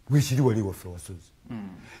bwekiri wali waffe Wasozi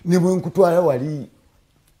ne bwe nkutwala wali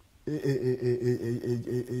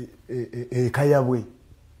ekayabwe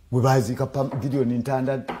bwe baziika Giriyoni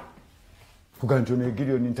Ntanda kuga nti ono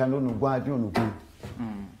Giriyoni Ntanda ono gwati ono gundi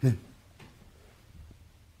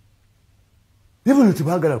Nibuno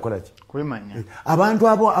tibagala kola ki kwemanya abantu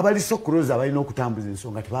abo abali sokuroza balina okutambuza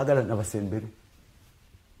ensonga tibagala nabasembere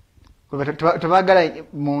tebagala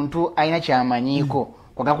muntu ayina kyamanyiko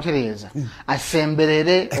kwaga kutereeza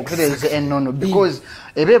asemberere okutereeza ennono because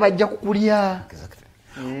ebe bajja kukulya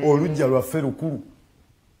olujja lwaffe lukulu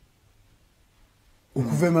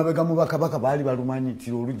okuva emabega mu bakabaka baali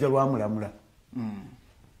balumanyitira olujja lwamulamula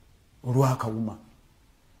olwakawuma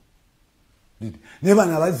ne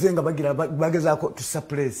bana bazze nga bagira bagezaako to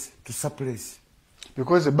suppress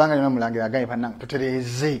because ebbanga lino mulangira agaye pananga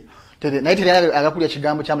tutereeze naye teri agakulya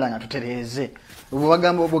kigambo kyamulanga tutereeze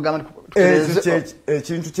obugamba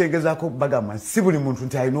ekintu kyegezaako bagamba si buli muntu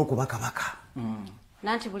nti alina okubakabaka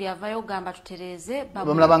nanti buli avayo ogamba tutereeze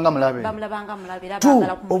bamulabanga mulabe era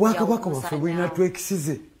baagala kumujja obwakabaka bwaffe bulina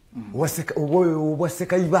twekisize obwa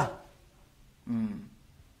Ssekayima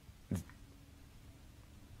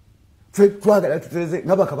ffe twagala tutereeze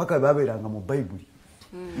nga bakabaka babeeranga mu Bayibuli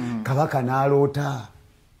kabaka n'aloota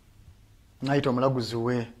nayita omulaguzi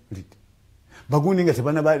we bagundi nga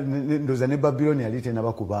tebana ndoza ne Babiloni yali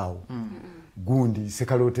tenabakubaawo gundi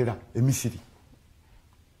Sekalootera Emisiri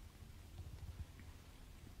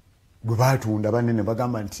bwe baatunda banene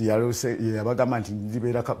bagamba nti yabagamba nti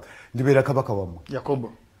ndibeera kabaka wammwe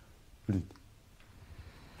Yakobo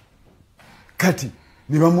kati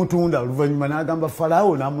ne bamutunda oluvannyuma n'agamba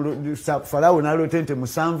Falaawo n'aloota ente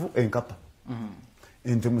 7 enkapa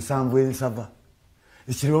ente 7 ensava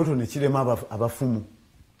ekirooto ne kirema abafumu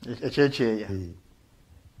ekyekyeya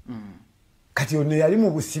kati ono yali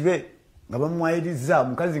mu busibe nga bamwayiriza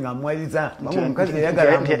omukazi ng'amwayiriza omukazi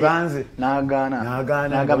yayagala amuganze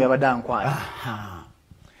n'agaana yabadde ankwaya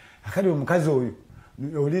akati omukazi oyo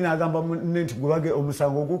oli n'agamba nti gwe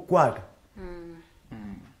omusango ogukwata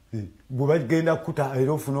gwe bagenda kukuta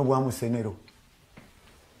era ofuna obwamusenero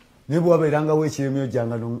naye bwabeerangawo ekiremyo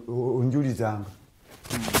jjanga onjulizanga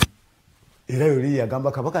era yoli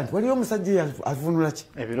yagamba kabaka nti waliyo omusajja avunula ki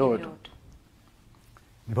ebirooto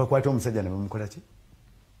ne bakwata omusajja ne bamukola ki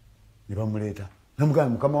ne bamuleeta namugamba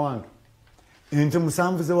mukama wange ente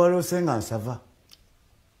 7 zewaloose nga nsava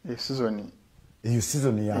eyo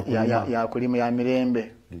sizoni yakulima ya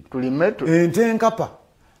mirembe tulime ente enkapa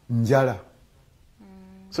njala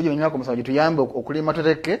so gino myaka 7 tuyambe okulima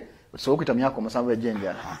tuteke tusobola okuyita myaka 7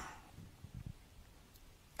 ejjenjala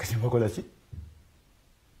kati bakola ki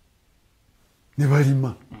ne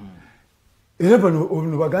balima era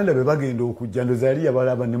bano baganda be bagenda okujja ndozaali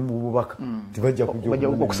yabalaba ne mu bubaka tibajja kujja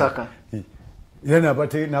okusaka era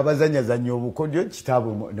n'abazanyazanya obukodyo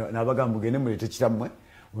kitaabwe n'abagamba mugende muleete kitammwe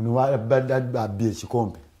ono abbi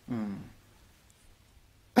ekikompe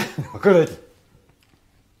bakola ki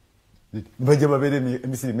bajja babeera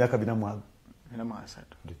emisiri emyaka 4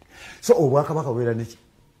 so obwakabaka bubeera neki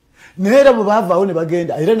naye era bwe baavaawo ne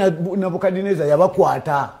bagenda era Nabukadineza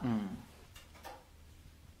yabakwata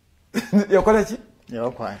yakola ki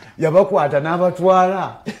yabakwata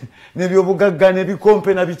n'abatwala n'ebyobugagga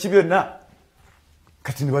n'ebikompe na biki byonna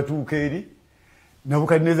kati ne batuuka eri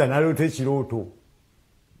Nabukadineza n'aloota ekirooto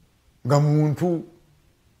nga muntu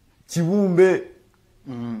kibumbe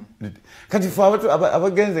kati fe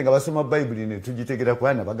abagenze nga basoma Bayibuli ne tugitegera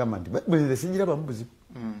kwana bagamba nti Bayibuli nze singirabamu buzibu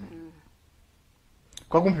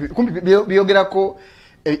kumpi byogerako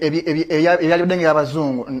ebyalibadde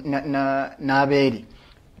ng'abazungu n'abeeri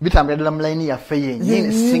bitambula ddala mu layini yaffe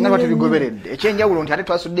yennyini singa lwa tubigoberedde ekyenjawulo nti ate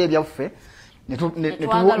twasudde ebyaffe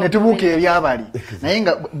ne tubuuka ebyabali naye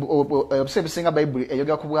nga obuseera ebisinga Bayibuli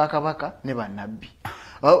eyogera ku bwakabaka ne bannabbi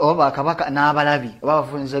oba bakabaka n'abalabi oba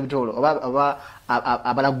abafunza ebitolo oba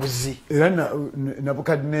abalaguzi era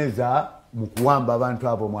Nabukadineza mu kuwamba abantu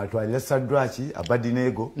abo mwatwalira Sadraki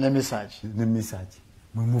Abadinego ne Misaki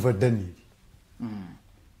mwe muva Danyeri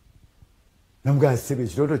namugamba sebe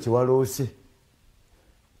ekirooto kye waloose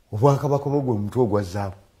obwakabaka bwo gwe mutwe ogwa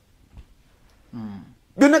zaabu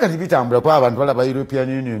byonna kati bitambula kuba abantu balaba European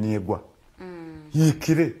Union egwa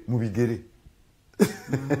yikire mu bigere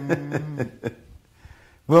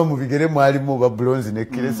bwa mu bigere mwalimu ba bronze ne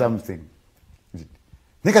kire something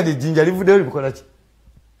nika di jinja livudde libikola ki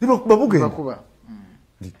libakuba bugenda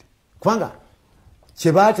kwanga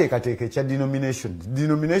kyebateekateeka ekya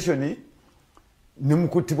denomination ne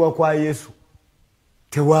mukutibwa kwa Yesu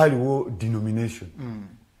tewaaliwo denomination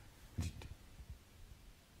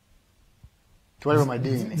twaliwo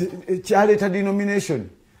madini kyaleeta denomination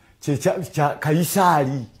kya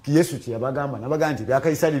Kaisari Yesu kyeyabagamba nabaga nti bya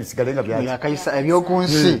Kaisari bisigale nga bya Kaisari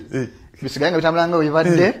ebyokunsi bisigale nga bitambula nga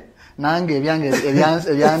bibadde nange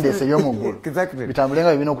ebyandese ebyomugulu bitambule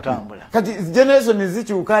nga bibina okutambula kati generation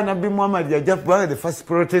zikyuka nabbi Muhammad yajja kuba the first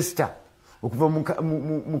protester okuva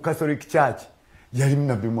mu Catholic Church yali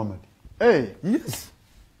nabbi Muhammad yes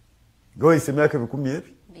goyise myaka 10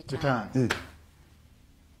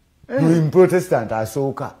 ebi protestant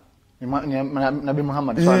asooka Nabi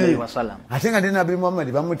Muhammad sallallahu alaihi wasallam atenga ndi Nabi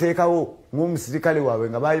Muhammad bamuteekawo ng'omusirikale waabwe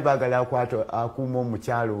nga baali baagala akuuma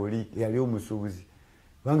omukyalo oli yali omusuubuzi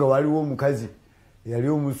banga waliwo omukazi yali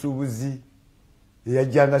omusuubuzi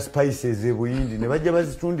eyajjanga spices ebuyindi ne bajja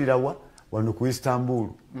bazitundira wano ku Istanbul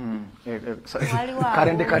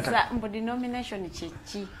karendekata mbu denomination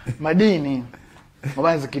chichi madini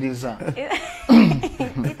obanzikiriza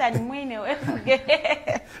itani mwine wefuge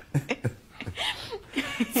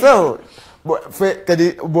so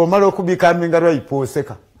kadi bwomala okubikaminga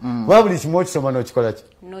lwayipooseka oba buli kimu okisoma n'okikola ki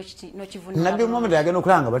Nabbi Muhammad yagenda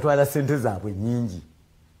okulanga batwala sente zaabwe nnyingi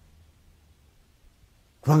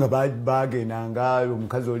kubanga bagendanga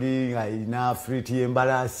omukazi oli alina friti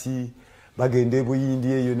y'embalaasi bagenda ebuyindi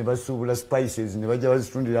eyo ne basuubula spices ne bajja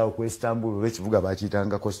bazitundira awo ku Istanbul oba ekibuga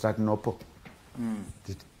bakiyitanga Constantinople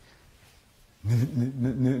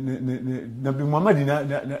Nabbi Muhammad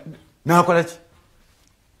n'akola ki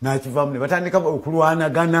n'akivaamu ne batandika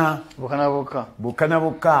okulwanagana bokka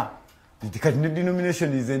bokka kati ne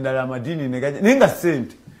denomination endala amadini naye nga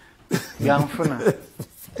sente byanfuna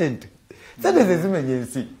sente zezimenya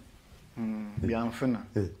ensi byanfuna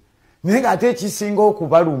naye ng'ate ekisinga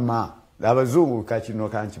okubaluma abazungu kakino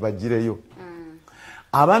kankibagireyo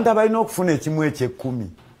abantu abalina okufuna ekimu eky'ekkumi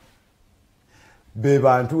be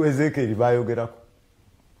bantu Ezekiel bayogerako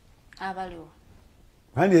abaliwo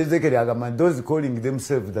kandi Ezekiel agamba those calling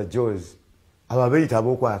themselves the Jews aba beeyita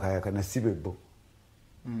ab'okwakayakana si bebbo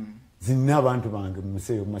zinna abantu bange mu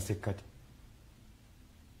museeyo mu masekkati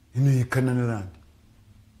eno ye Canaan land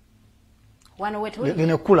wano wetuli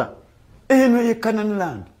nenekula eno ye Canaan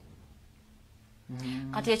land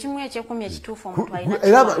kati ekimu ekyekumi ekituufu omuntu alina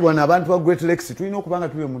era wano abantu ba Great Lakes tulina okuba nga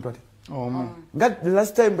tuli omuntu ate nga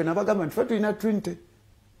last time bwe nabagamba nti fe tulina 20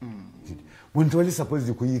 muntu wali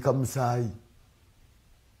suppose kuyiika musaayi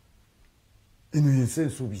eno yensi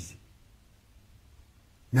ensuubizi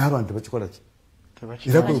n'abantu bakikola ki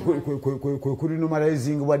era kwe kuli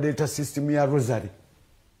normalizing wa data system ya Rosary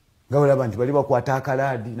nga olaba nti bali bakwata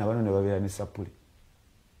akalaadi nabano ne babeera ne sapuli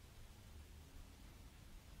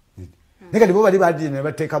naye kati bo bali baddi ne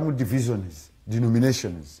bateekamu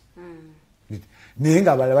denominations naye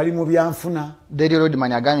nga bala bali mu byanfuna Daily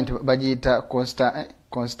Roadman agambye nti bagiyita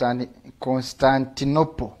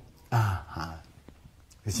Constantinople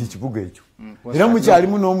ekikibuga ekyo era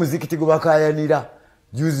mukyalimu n'omuzikiti gwe bakayanira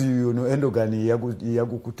juzi ono Endogan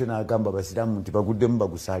yagukutte n'agamba basiraamu nti baguddemu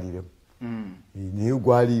bagusaaliremu naye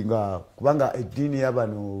gwali nga kubanga eddiini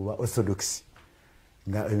y'abano ba Orthodox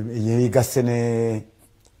nga yeegasse ne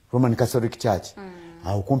Roman Catholic Church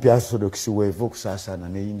awo kumpi Orthodox weeva okusaasaana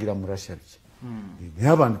neyingira mu Russia naye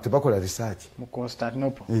abantu tebakola research mu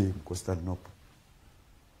Constantinople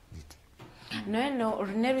no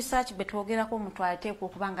ne research betwogerako omuntu ateekwa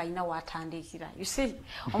okuba nga alina watandikira you see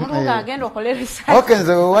omuntu ng'agenda okola research okay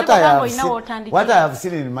nze what I have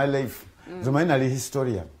seen in my life zomanyi nali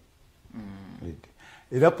historian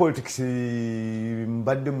era politics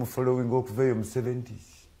mbadde mu following okuva eyo mu 70s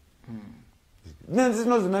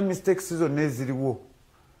zino zina mistakes zonna eziriwo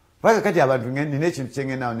paka kati abantu nina ekintu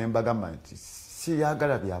kyengenawo ne mbagamba nti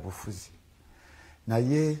siyagala byabufuzi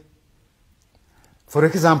naye for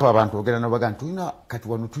example abantu ogera nabaga nti tulina kati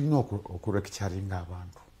wano tulina okurecturinga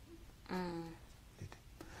abantu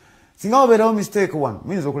singa obeerawo mistake one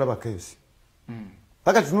muyinza okulaba case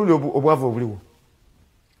paka tunuli obwavu obuliwo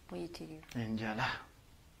enjala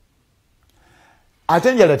ate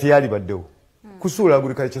enjala teyalibaddewo kusuula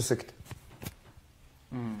agriculture sector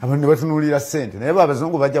abantu ne batunuulira ssente naye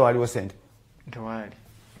abazungu bajja waliwo ssente tewali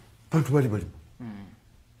bantu bali balimu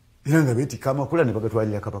era nga beetika amakula ne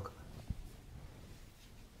bagatwalira kabaka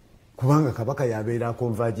kubanga kabaka yabeera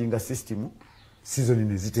akonvaginga system season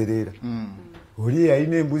ne zitereera oli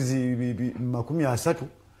yalina embuzi 30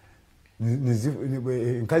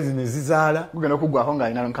 enkazi ne zizaala gugenda okuggwako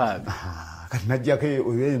ng'alina nkaaga kati najjako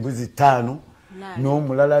embuzi 5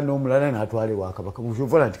 n'omulala n'atwala ewa kabaka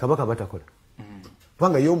muvola nti kabaka batakola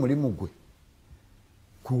kubanga ye omulimu gwe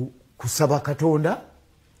kusaba Katonda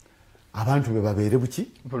abantu be babeere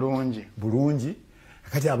buki bulungi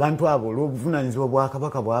kati abantu abo olw'obuvunaanyizibwa bwa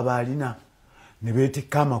kabaka bw'aba alina ne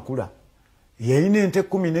beetikka amakula yalina ente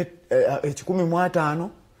 115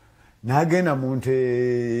 n'agenda mu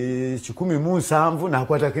nte 17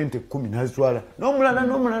 n'akwatako ente 10 n'azitwala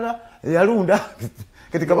n'omulala yalunda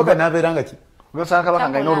kati kabaka n'abeera nga ki gosanga kabaka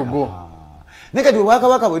ng'alina olugo naye kati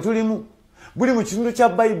obwakabaka bwe tulimu buli mu kitundu kya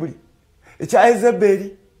bayibuli ekya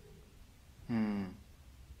Yezeberi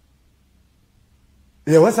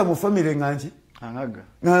yawasa mu famire nga nki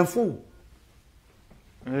nga nfu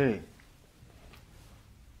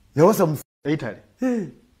yawasa mu Italy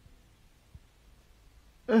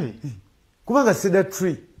kubanga cedar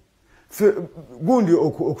tree gundi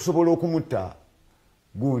okusobola okumutta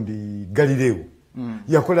gundi Galileo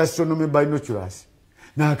yakola astronomy binoculars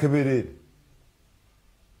n'akeberera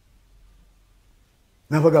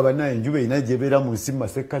n'abagaba naye enjuba erina gyebeera mu nsi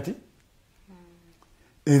masekkati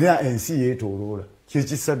era ensi yeetooloola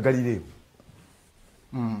kyekissa Galileo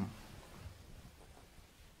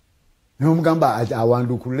n'omugamba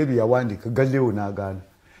awandukulule bye yawandiika Galileo n'agaana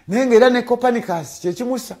naye ng'era ne Copernicus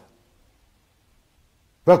kyekimussa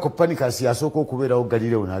ba Copernicus yasooka okubeerawo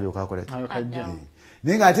Galileo n'alyoka akola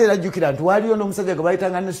naye ng'ate era ajjukira nti waaliyo n'omusajja gwe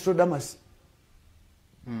bayitanga Nostradamus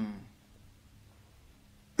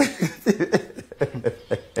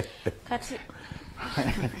kati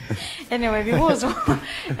anyway bibuuzo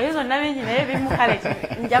ebizo nabingi naye ebimu kale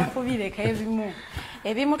nja kufubireka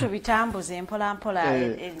ebimu tubitambuze mpola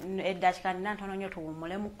eddakiika ntono nnyo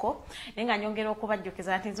tuwummulemuko naye nga nyongera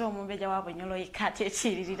okubajjukiza nti nze omumbeja wa Bunyolo ikati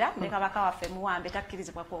ekiririra ne kabaka waffe muwambe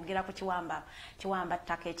takkirizibwa kwogera ku kiwamba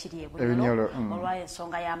ttaka ekiri e Bunyolo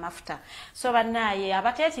olw'ensonga y'amafuta so bannaaye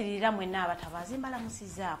abateetiririra mwenna abatabazi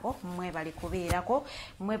mbalamusizaako mmwe bali kubeerako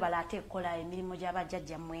mmwe bali ate ekkola emirimu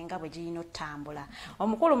gy'abajjajja mmwe nga bwe girina ottambula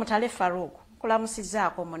omukulu Mutale Farouk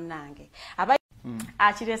kulamusizaako munnange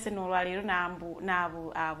akirese n'olwaleero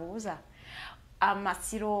abuuza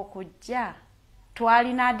amasiro okujja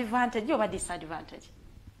twalina advantage oba disadvantage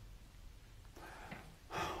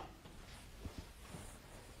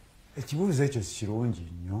ekibuuzo ekyo kirungi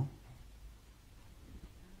nnyo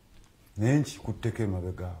naye nkikutteko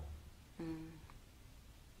emabegaawo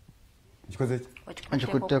nkikoze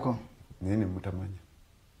nkikutteko naye ne mutamanya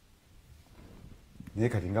naye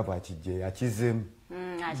kati nga bwakijje akizeemu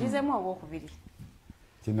akizeemu obwokubiri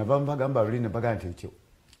kyenava mbagamba luli ne baga nti ekyo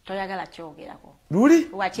toyagala kyogerako luli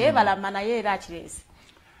wakyebalama naye era akireese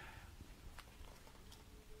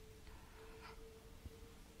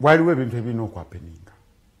waliwo ebintu ebirina okwapeninga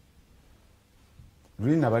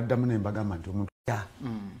luli nabaddamu ne mbagamba nti omuntu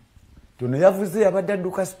tono yavuze yabadde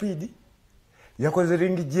adduka speedi yakoze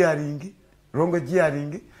ringi gearing rongo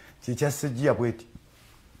gearing kyekyasse gia bweti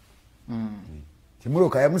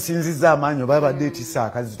kimuloka yamusinziza amaanyi oba abadde etisa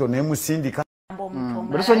akazito naye musindika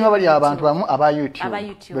betusonyiwa bali abantu bamu aba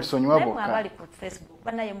YouTube betusonyiwa bokka abali ku Facebook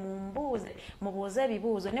banaye mubuuze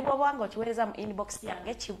ebibuuzo ne bw'obanga okiweereza mu inbox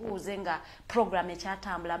yange kibuuze nga program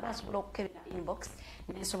ekyatambula basobola okukebera inbox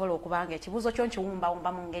nesobola okubanga ekibuuzo kyo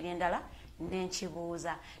nkiwumbawumba mu ngeri endala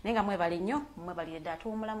nenkibuuza naye nga mwebali nnyo mwebali edda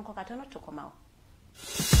tuwumulamuko katono tukomawo.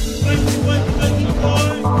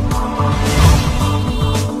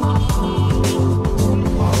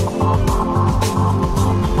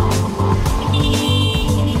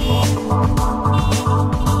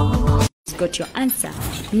 Got your answer.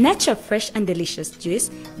 Natural, fresh and delicious juice,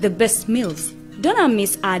 the best meals. Don't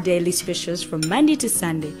miss our daily specials from Monday to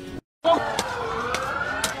Sunday.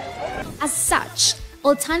 As such,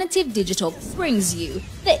 Alternative Digital brings you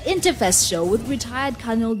the Interface Show with retired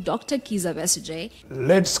Colonel Dr. Kiza Besuje.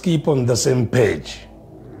 Let's keep on the same page.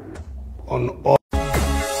 On all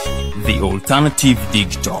The Alternative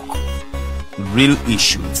Digital. Real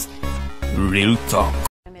issues. Real talk.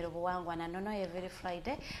 Nono every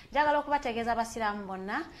Friday. Jagala okubategeeza abasiraamu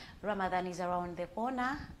bonna Ramadan is around the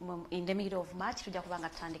corner. In the middle of March tujja kubanga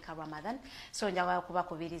tutandika Ramadan. So njagala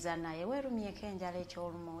kubakubiriza naye weerumyeko enjala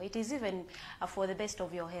ekyolumu. It is even for the best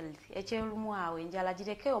of your health. Ekyolumu awe enjala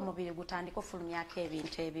gireke omubiri gutandika ofulumyako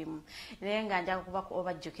ebintu ebimu. Naye nga njagala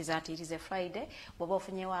kubajjukiza nti it is a Friday. Bw'oba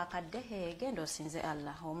ofunyewo akadde genda osinze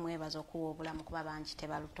Allah. Omwebaza okuwa obulamu kuba bangi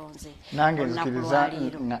tebalutonze. Nange nzikiriza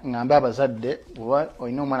ng'ambe abazadde oba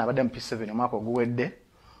olina omwana abadde mpise omwaka oguwedde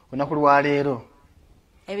olunaku lwaleero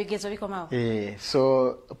ebigezo bikomawo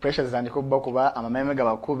so pressure zitandika okuba kuba amameme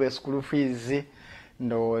gabakube school fees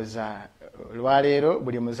ndowooza lwaleero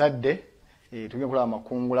buli muzadde tujja kulaba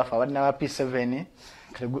makungula fa abadde n'aba P7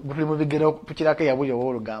 tuli mu bigero tukirako yabuli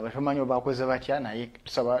ow'olugamba tumanyi obakoze batya naye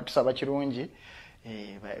tusaba kirungi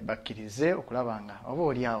bakkirize okulaba nga oba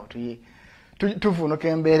oli awo tuvuunuka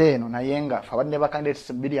embeera eno naye nga fa abadde ne bakandidates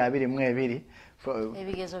 222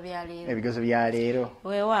 ebigezo bya leero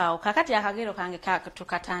weewaawo kakati akagero kange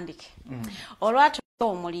tukatandike olwatuka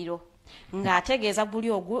omuliro ng'ategeeza guli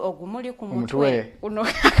ogumuli ku mutwe uno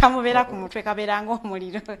akamubeera ku mutwe kabeera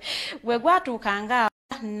ng'omuliro bwe gwatuukanga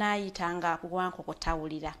n'ayitanga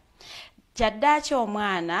kugwankokotawulira kyaddaaki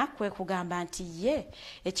omwana kwe kugamba nti ye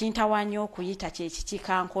ekintawanya okuyita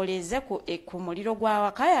kyekikikankoleze ku muliro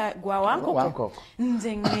gwa wankoko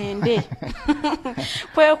nze ŋŋende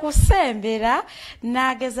kwe kusembera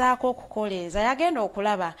n'agezaako okukoleeza yagenda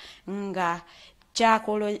okulaba nga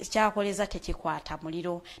kyakoleza tekikwata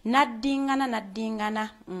muliro naddingana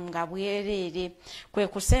nga bwereere kwe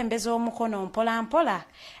kusembeza omukono mpolampola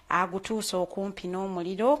agutuusa okumpi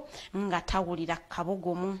n'omuliro nga tawulira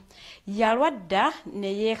kabugumu yalwadda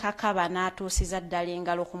ne yeekakaba n'atuusiza ddala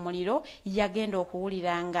engalo ku muliro yagenda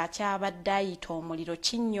okuwulira nga kyabadde ayita omuliro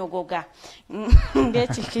kinnyogoga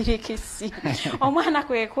ng'ekikirikisi omwana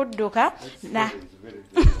kwe kudduka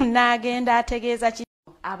n'agenda ategeeza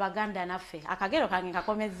Abaganda naffe akagero kange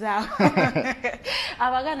kakomezaawo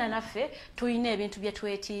Abaganda naffe tuyina ebintu bye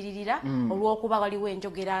twetiiririra olw'okuba waliwo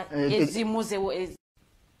enjogera ezimuze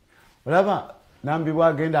olaba nambi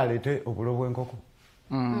bwagenda aleete obulo bw'enkoko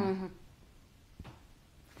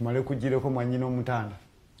tumale kugireko mwanyina omutanda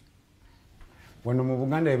wano mu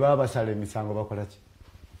Buganda ebaba basala emisango bakola ki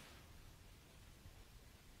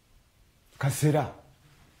kasera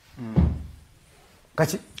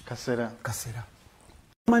kaki kasera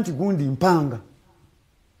manti gundi mpanga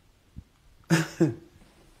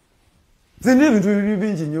zene ebintu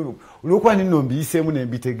bingi nnyo olwokuba nino mbiyiseemu ne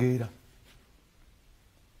mbitegeera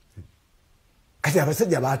kati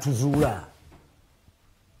abasajja baatuzuula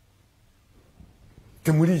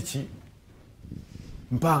temuli ki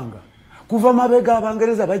mpanga kuva mabega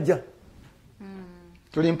Abangereza bajja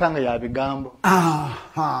tuli mpanga ya bigambo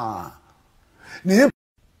naye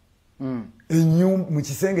mu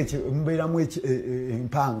kisenge mubeeramu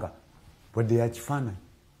empanga wadde yakifaananyi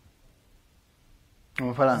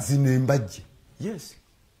zino embajje yes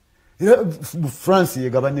era France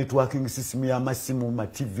yegaba networking system y'amasimu ma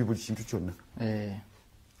TV buli kintu kyonna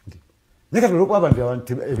naye kati olwokuba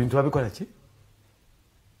abantu ebintu babikola ki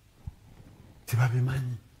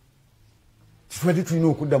tebabimanyi kitwadde tulina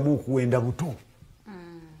okuddamu okuwenda buto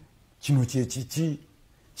kino kyekiki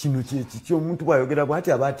kino kyekiki omuntu bw'ayogera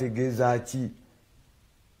bw'ati aba ategeeza ki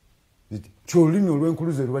kyolulimi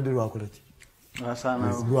olw'enkuluze lubadde lwakola ki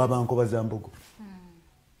lwabankoba za mbogo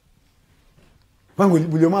bangu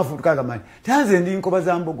buli omu afuutuka agamanyi tanze ndi nkoba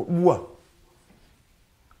za mbogo bwa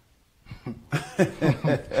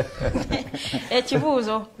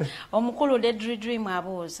ekibuuzo omukulu Dream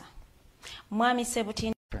abuuza mwami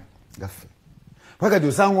Sebutinde gaffe pakati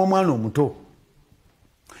osanga omwana omuto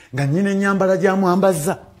nga nnyina ennyambala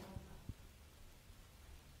gyamwambazza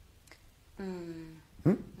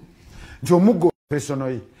nti omuggo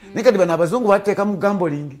personoyi naye kati bano abazungu bateeka mu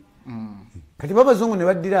gambolingi kati babazungu ne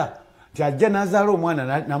baddira nti ajja n'azaala omwana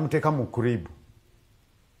n'amuteeka mu kribu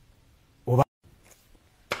oba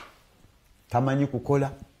tamanyi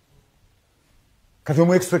kukola kati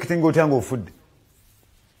omu expecting otya nga ofudde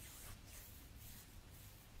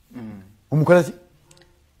omukola ki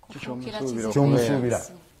kyomusuubira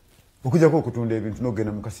okujjako okutunda ebintu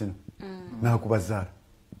n'okugenda mu kasino n'akubazaala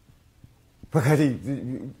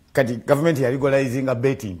kati gavumenti yali legalizinga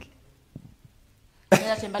betting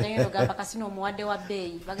era tembadde ngendo gamba kasino omuwadde wa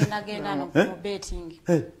bbeeyi bagenda no mu betting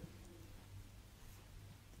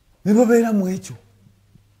ne babeera mu ekyo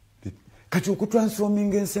kati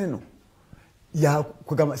okutransforminga ensi eno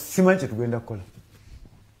kugamba simanyi kye tugenda kukola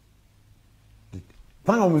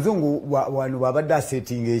panga omuzungu wano bw'abadde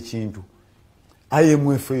asetinga ekintu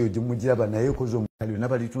IMF eyo gyemugiraba naye ekoze omukali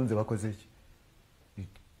yonna balitunze bakoze eki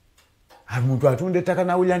omuntu atunda ettaka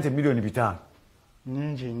n'awulira nti $5,000,000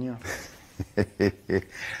 nyingi nnyo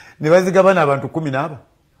ne bazigaba n'abantu 10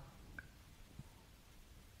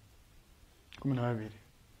 12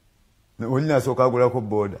 olina asooka agulako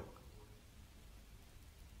booda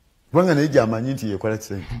kubanga naye gyamanyi nti yekola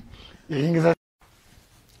kisente yayingiza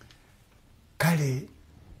kale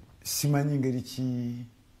simanyi ngeri ki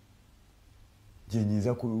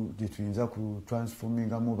gyetuyinza ku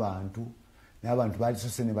transforminga mu bantu naye abantu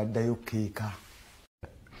balisose ne baddayo keeka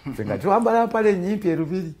ffe nga twambala mpale ennyimpi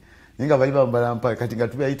erubiri naye nga bali bambala mpale kati nga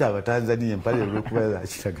tubyayita abatanzania empale olwekuba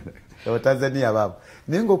kiragala abatanzania baabo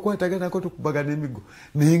naye ngaokwataganako tukubagana emigo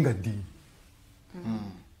naye nga ddiini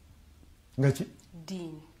ngaki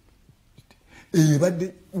dini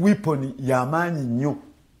ebadde weapon y'amaanyi nnyo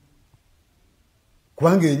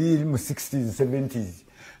kubanga eri mu 60s 70s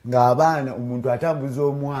ng'abaana omuntu atambuza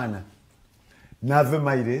omwana n'ave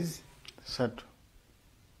miles 3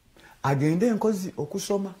 agende enkozi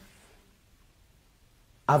okusoma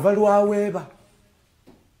ava lwaweeba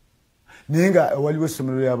naye nga waliwo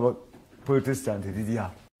essomero lyaba protestant eriri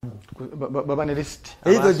awo baba ne list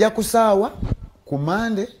either ojja kusaawa ku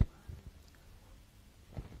mande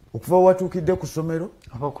okuva watuukidde ku ssomero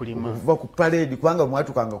okuva ku parade kubanga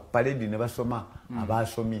mwatukanga ku parade ne basoma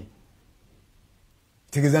abaasomye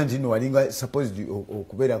tegeeza nti no walinga supposed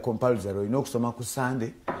okubeera compulsory olina okusoma ku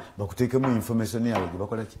Sunday bakuteekemu information yaabwe gye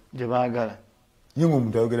bakola ki gye baagala ye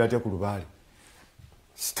ng'omuntu ayogera atya ku lubaale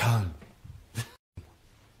stan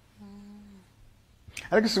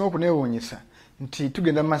ate kisinga okuneewuunyisa nti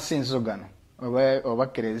tugenda mu masinzizo gano oba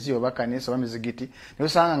kereziya oba kanisa oba mizigiti naye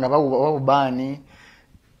osanga nga babubaani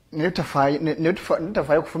naye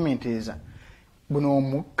tutafaayo kufumiitiriza buno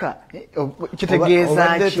omukka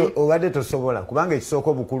kitegeeza ki obadde tosobola kubanga ekisooka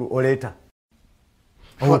obukulu oleeta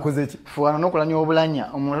obukoze ki fuwana n'okulanya obulanya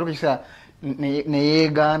omuntu atukisa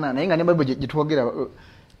neyeegaana naye nga ne bayibuli gyetwogera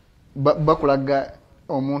bakulaga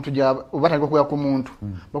omuntu oba tandika okuya ku muntu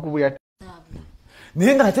bakubulira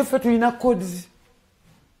naye nga ate ffe tulina codes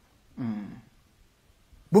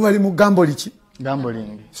bo bali mu gamboliki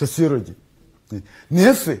gambling sociology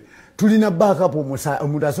naye ffe tulina backup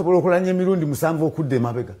omuntu asobola okulanya emirundi 7 okudda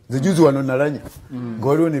emabega nze juzi wano nalanya nga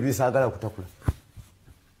waliwo ne byesaagala kutakula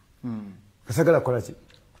kasagala kukola ki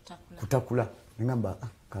kutakula ngamba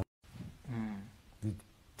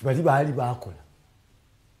tibali baali baakola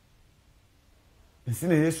ensi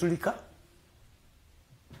ne yeesulika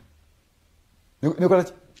nekola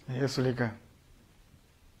ki yeesulika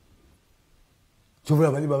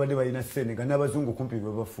kyobula bali babadde balina ssente nga n'abazungu kumpi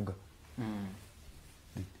bebafuga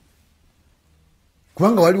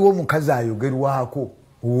kubanga waliwo omukazi ayogerwako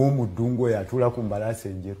ow'omuddungu oyo atuula ku mbalaasi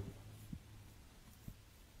enjeru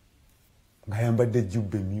ng'ayambadde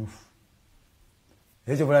ejjubba emyufu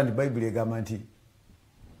era kyobula nti bayibuli egamba nti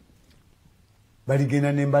baligenda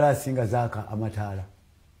n'embalaasi nga zaaka amataala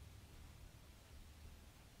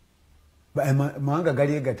mawanga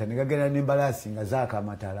gali egatta ne gagenda n'embalaasi nga zaaka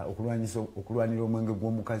amataala okulwanira omwenge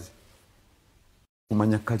gw'omukazi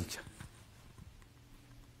kumanya kalica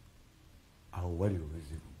awo wali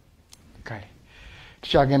obuzibu kale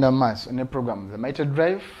tukyagenda mu maaso ne program the Mighty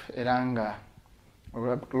Drive era nga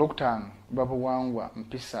lockdown babuwangwa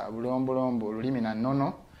mpisa bulombolombo olulimi na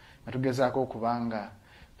nnono nga tugezaako okubanga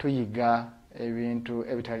tuyiga ebintu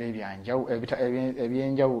ebitali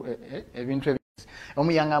ebyenjawulo ebintu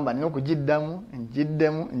omu yangamba nina okugiddamu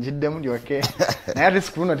njiddemu ndyoke naye ate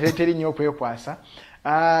sikulu no teri nnyo okwekwasa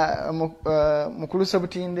mukulu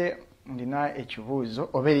Sebutinde ndina ekibuuzo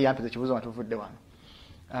oba eri yampeza ekibuuzo nga tuvudde wano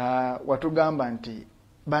watugamba nti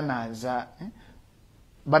banaaza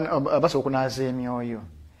basobola okunaaza emyoyo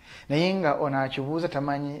naye nga onaakibuuza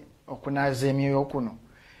tamanyi okunaaza emyoyo kuno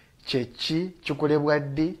kyeki kikolebwa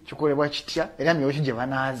ddi kikolebwa kitya era myoyo ki gye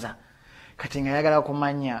banaaza kati nga yagala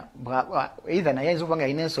kumanya either naye ayinza okuba nga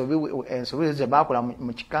alina ensobi ze baakola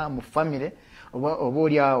mu kika mu famire oba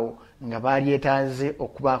oliawo nga balyetaaze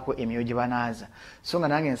okubaako emyoyo gye banaaza so nga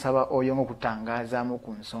nange nsaba oyo ng'okutangazaamu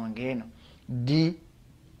ku nsonga eno ddi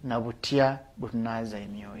na butya bwe tunaaza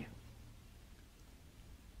emyoyo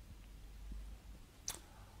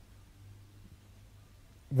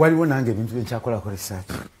waliwo nange ebintu byenkyakolako research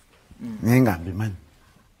naye nga mbimanyi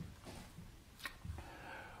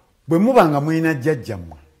bwe muba nga mulina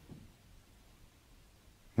jjajjammwe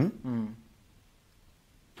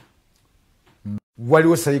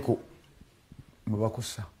waliwo sayiko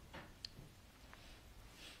mwebakussa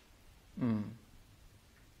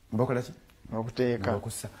mbakola ki okuteeka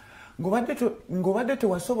bakussa ng'obadde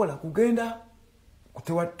tewasobola kugenda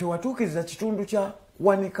tewatuukiriza kitundu kya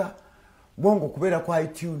kuwanika bongo okubeera kwa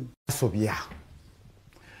iTunes asobya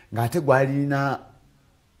ng'ate gwalina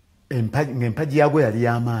ng'empagi yagwo yali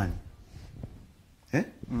y'amaanyi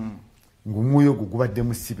ng'omwoyo gwo gubadde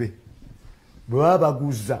musibe bwe baba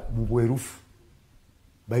baguza mu bwerufu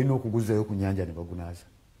balina okuguzayo ku nnyanja ne bagunaaza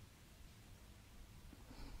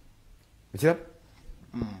ekiraba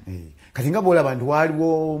kati nga bwolaba nti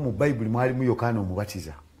waaliwo mu bayibuli mwalimu yokaana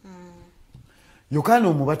omubatiza yokaana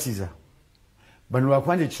omubatiza bano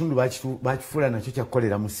lwakubanja ekitundu bakifuula nakyo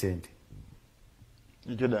kyakukoleramu ssente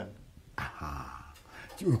Jordan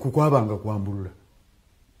kukwabanga kwambulula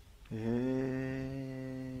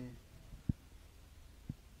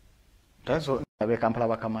Kampala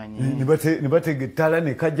bakamanyi ne batega ettala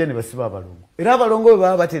ne kajja ne basiba abalongo era abalongo bwe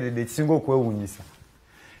baba bateredde ekisinga okwewuunyisa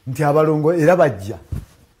nti abalongo era bajja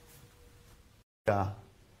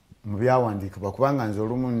mu byawandiikibwa kubanga nze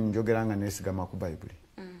olumu njogera nga neesigama ku bayibuli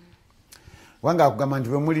wanga akugamba nti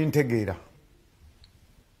bwe muli ntegeera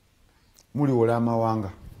muliwola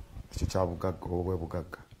amawanga ekyo kya bugagga obwe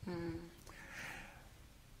bugagga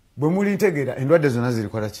bwe muli ntegeera endwadde zonna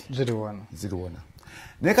zirikola ki ziriwona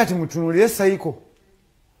naye kati mutunulire sayiko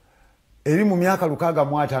eri mu myaka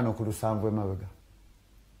 65 ku 7 emabega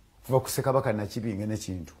kuva ku Ssekabaka Nakibinge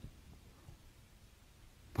n'ekintu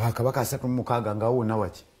Kabaka 36 nga wona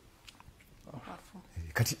waki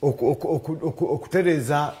kati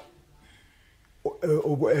okutereza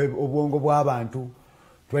obwongo bw'abantu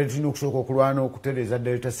twali tulina okusooka okulwana okutereza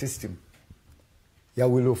delta system ya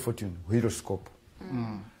Wheel of Fortune horoscope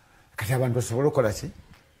kati abantu basobola okukola ki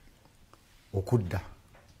okudda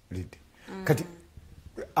kati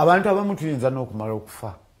abantu abamu tuyinza n'okumala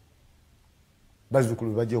okufa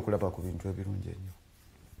bazzukulu bajja okulaba ku bintu ebirungi ennyo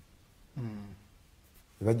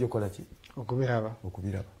bajja okukola ki okubiraba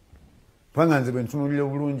kubanga nze bwe ntunuulira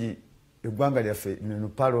obulungi eggwanga lyaffe neno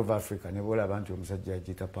Pearl of Africa ne boolaba nti omusajja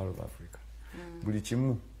agiyita Pearl of Africa buli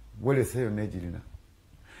kimu welese yonna egirina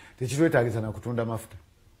tekitwetaagisa na kutunda mafuta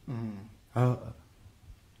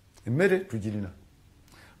emmere tugirina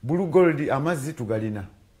blue gold amazzi tugalina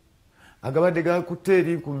agabadde gakutte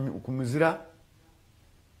eri ku muzira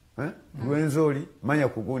lw'enzooli manya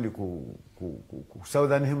ku gundi ku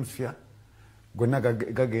southern hemisphere gonna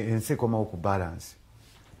ensi ekomawo ku balance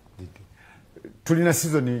tulina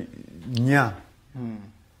season 4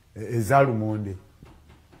 eza lumonde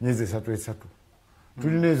myezi 3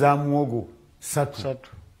 tulina eza muwogo 3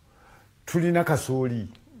 tulina kasooli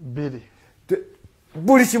 2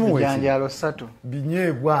 buli kimu bijanjalo 3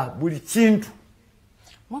 binyeebwa buli kintu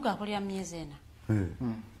muga kulya myezi ena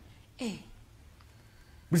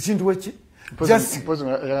buli kintu weki pozi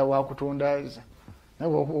wakutunda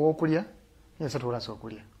nawe okulya myezi 3 olaso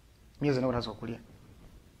okulya myezi ena olaso okulya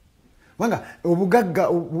wanga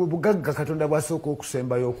obugagga Katonda bwasooka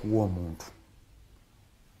okusembayo okuwa omuntu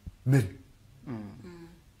mmere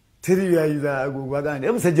teri yayiza bagandi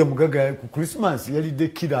omusajja mugagga ku Christmas yalidde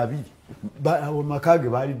kilo 2 amakage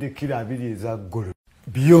balidde kilo 2 eza golo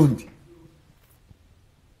beyond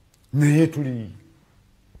naye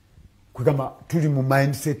tuli mu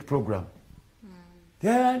mindset program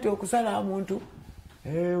yaya nti okusala omuntu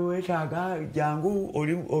wetaaga jangu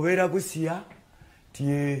obeera Busia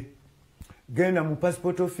tie genda mu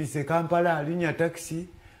passport office Kampala alinya taxi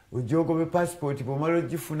ojogobe passport pomalo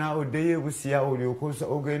ogifuna odeye Busia olyokosa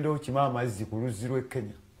ogenda okima amazzi ku luzzi lw'e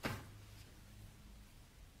Kenya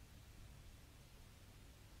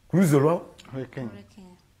kuluzi olwawo Kenya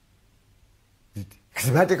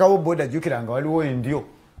kibatekawo boda jukira nga waliwo endyo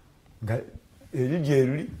nga eri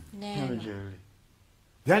gyeruli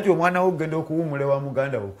nti omwana wo ogenda okuwumula wa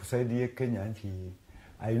muganda wo ku saidi y'e Kenya nti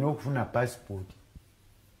alina okufuna passport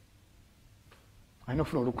alina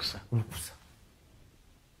okufuna olukusa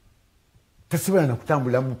tasobola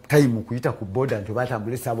nakutambula mu time kuyita ku boda nti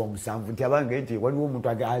batambula essaawa 7 nti abange nti waliwo omuntu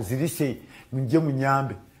azirise munje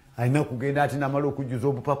munyambe alina kugenda ati namala okujjuza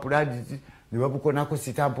obupapula ne babukonako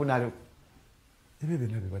sitampu nalo ebyo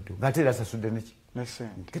byonna bibaddewo ng'ate era asasudde neki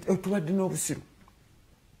tubadde n'obusiru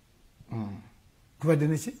tubadde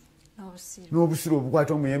neki n'obusiru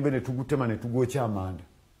obukwata omuyembe ne tugutema ne tugwokya amanda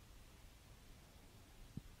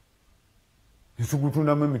ne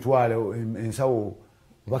tugutundamu emitwalo ensawo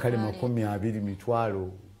bakale 20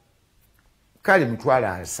 mitwalo kale mitwalo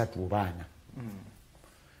 3 oba 4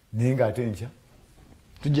 naye ng'ate nkya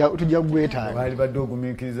tujja kugwetaaga baali badde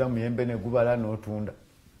ogumiikiriza muyembe ne gubala n'otunda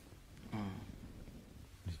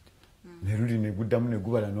neruli ne guddamu ne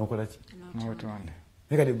gubala n'okola ki n'otonda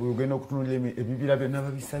naye kati ogenda okutunulira ebibira byonna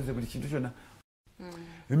babisaze buli kintu kyonna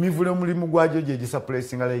emivule omulimu gwagyo gye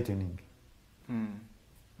gisuppressinga lightning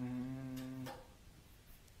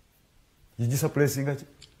yegisuppressinga ki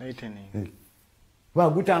lightning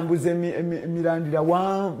bagutambuza emirandira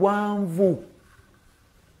wanvu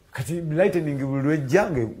kati lightning buli lwejja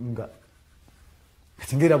nga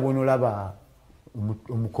kati ngera bw'onoolaba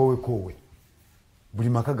omukowekowe buli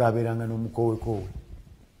maka gabeeranga n'omukowekowe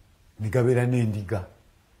ne gabeera n'endiga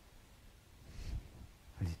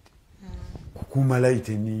kukuuma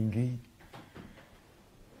lightning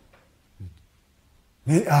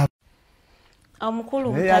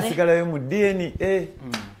omukulu naye asigalayo mu DNA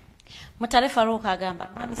Mutale Faruka agamba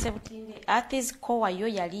Mzee Sebutinde Athis Kowayo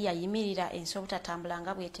yali yayimirira ensi obutatambula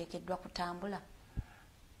nga bweteekeddwa kutambula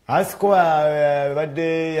asikowa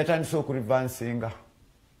badde yatandise okurivansinga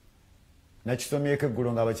nakisomyeko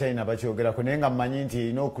eggulo nga abakyayina bakyogerako naye nga mmanyi nti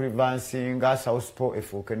erina okurivansinga southport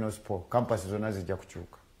efuuke northport campus zonna zijja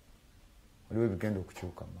kukyuka waliwo ebigenda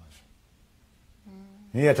okukyuka mu maaso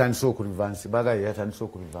naye yatandise okurivansi baga yatandise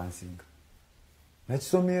okurivansinga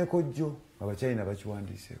nakisomyeko jjo abachina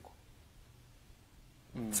bakiwandiiseeko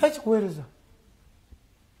sakikuweereza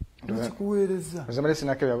nakikuweereza ozamale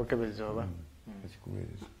sinakebeza oba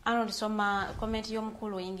nakikuweereza ano lisoma komenti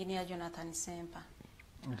y'omukulu engineer Jonathan Sempa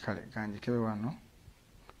kale kanjikebe wano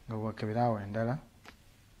nga bwakeberawo endala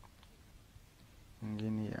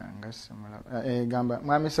engineer nga samala gamba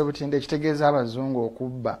Mwami Sebutinde ekitegeeza abazungu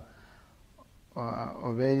okubba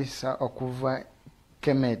obeerisa okuva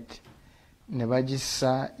Kemet ne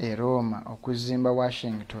bagissa e Roma okuzimba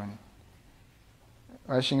Washington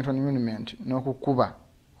Monument n'okukuba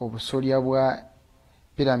obusolya bwa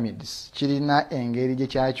pyramids kirina engeri gye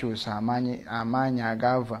kyakyusa amaanyi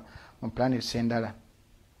agaava mu planets endala.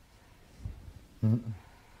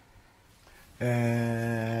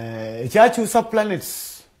 Ekyakyusa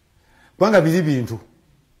planets kubanga biri bintu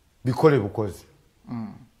bikole bukozi.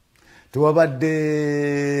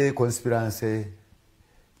 Tewabadde conspiracy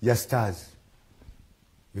ya stars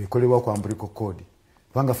bikolebwa kwa Umbilical Code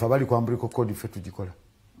kubanga ffe abali kwa Umbilical Code ffe tugikola.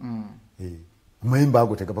 Amayimba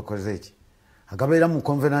ago tegabakoze eki agabeera mu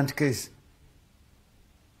covenant case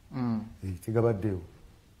tegabaddewo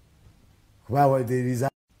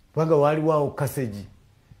kubanga waliwo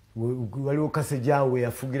kaseji awo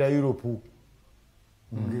yafugira Europe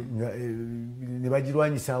ne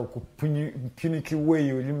bagirwanyisa okupunikiwa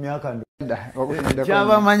eyo eri mu myaka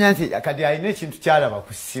kyabamanya nti kati alina ekintu kyalaba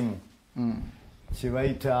ku ssimu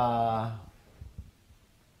kyebayita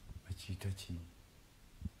bakiyita ki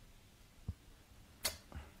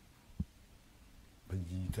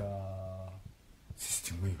bagiyita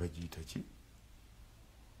system eyo bagiyita ki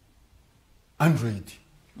Android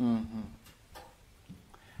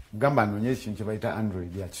gamba anoonye ekintu kyebayita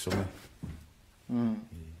Android yakisome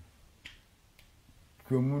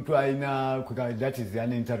omuntu alina that is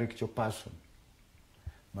an intellectual person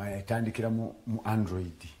atandikira mu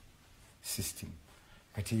Android system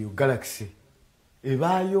kati yo Galaxy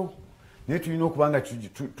ebaayo naye tulina okubanga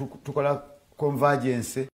tukola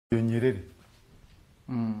convergence yonyerere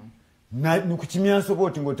nukukimyanso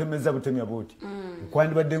boti ng'otemeza butemya boti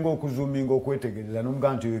kwandibadde ng'okuzuuminga okwetegereza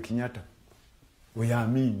n'omugamba nti oyo Kenyatta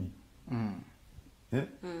oyamini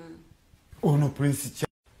ono Prince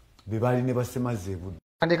bebali ne basemaze budde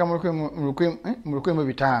andika mu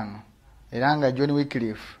 1500 era nga John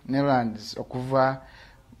Wycliffe Netherlands okuva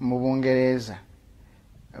mu Bungereza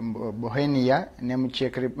Bohemia ne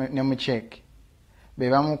mu Czech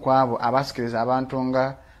bebamu kwabo abasikiriza abantu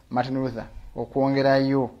nga Martin Luther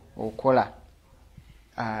okwongerayo okola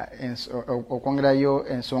okwongerayo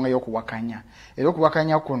ensonga y'okuwakanya era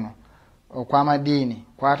okuwakanya kuno okw'amadiini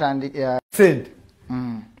kwatandika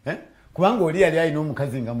kubanga oli yali alina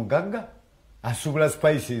omukazi nga mugagga asubula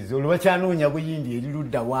spices olwo bakyanoonya buyindi eri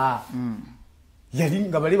ludda wa yali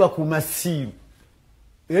nga bali bakuuma siiru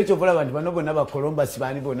era ekyovalaba nti bano bonna Columbus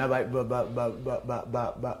baani bonna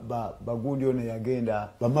bagundi ono yagenda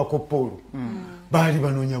bamakopolo baali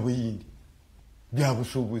banoonya buyindi bya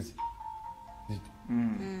busuubuzi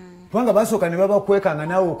kubanga basooka ne babakwekanga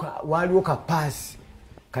naawe waaliwo kapaasi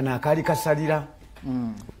kano akaali kasalira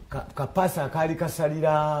kapaasi akaali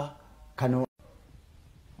kasalira kano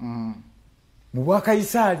mu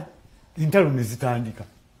Bwakaisaali entalo ne zitandika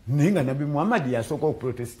naye nga Nabbi Muhammad yasooka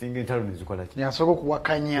okuprotestinga entalo ne zikola ki yasooka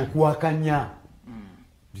okuwakanya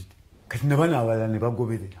kati nabana abalala ne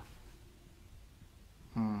bagoberera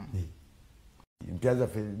empya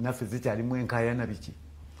zaffe naffe zikyalimu enkaayana biki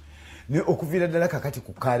naye okuviira ddala kakati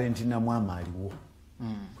ku karenti namwama aliwo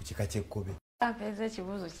ku kika ky'ekkobe apeza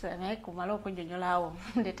ekibuuzo kisa naye kumala okunnyonnyolaawo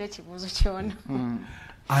ndeeta ekibuuzo kyona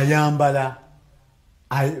ayambala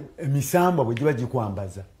emisambwa bwe giba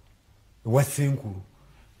gikwambaza ewa Ssenkulu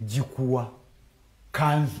gikuwa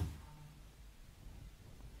kanzu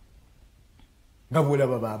nga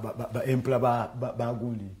bwolaba empula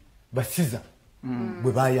bagundi basiza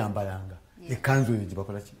bwe bayambalanga ekanzu eyo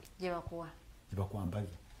gibakola ki gibakwambaza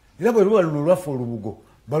era bwe luba luno olwaffe olubugo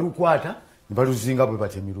balukwata ne baluzinga bwe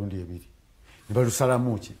bati emirundi ebiri ne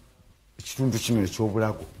balusalamu ki ekitundu kino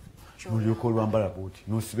ekyobulago nolyoka olwambala bwoti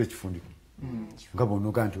n'osiba ekifundiko nga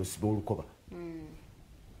bw'onooga nti osiba olukoba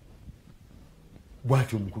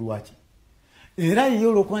bw'ati omukulu waki era ye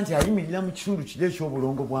olwokuba nti ayimirira mu kitundu kiri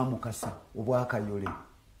eky'obulongo bwa Mukasa obwakayole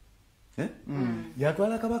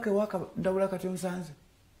yatwala kabaka ewaka Ndawula Katyonsanze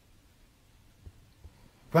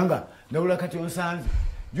kubanga Ndawula Katyonsanze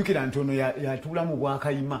jjukira nti ono yatuula mu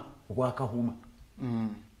Bwakayima obwakahuma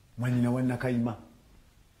mwanyina wa Nakayima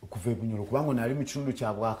okuva e Bunyoro kubanga ono ali mu kitundu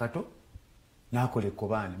kya Bwakato n'akola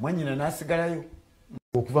ekkobaane mwanyina n'asigalayo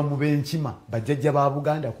okuva mu benkima bajjajja ba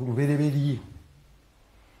Buganda ku lubereberye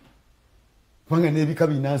kubanga n'ebika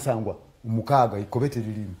binansangwa omukaaga ikobete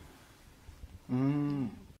lirimu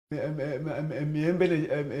emiyembe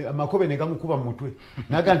amakobe ne gamukuba mu mutwe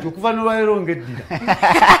naga nti okuva n'olwaleero ng'eddira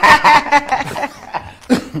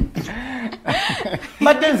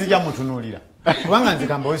mbadde nzija mutunuulira kubanga nze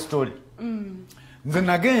kambawo story nze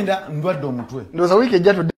nagenda ndwadde omutwe ndowooza wiiki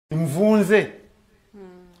ejja tudde nvunze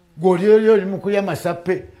gw'oli oli mu kulya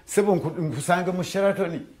masappe sebo nkusange mu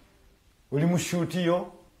Sheraton oli mu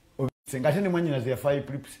shuutiyo nga ate ne mwannyinaze yafaayo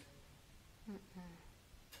epilepsy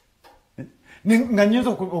nga nyinza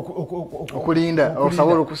okulinda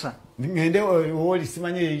osaba olukusa ngende oli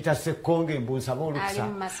simanyi eyita Ssekkonge mbu nsaba olukusa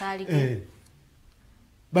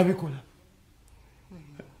babikola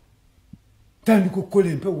tandika okukola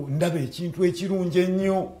empewo ndaba ekintu ekirungi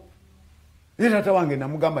ennyo era taata wange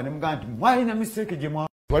namugamba nti mwalina mistake gye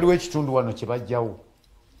waliwo ekitundu wano kye bajjawo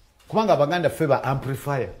kubanga Abaganda ffe ba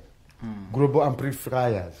amplifier global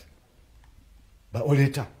amplifiers ba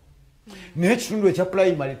oleta naye ekitundu ekya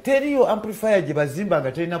primary teriyo amplifier gye bazimba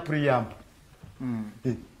nga terina preamp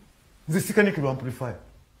nze sikanikirwa amplifier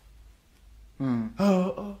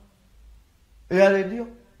eya radio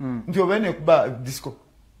nti oba nekuba disco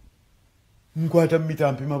nkwata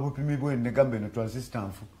mita mpima bupimi bwene negamba eno transistor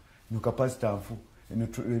nfu eno capacitor nfu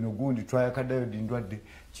eno gundi triacadiode ndwadde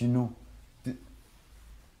kino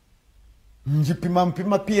njipima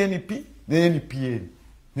mpima PNP ne NPN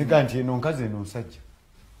nega nti eno nkazi eno nsajja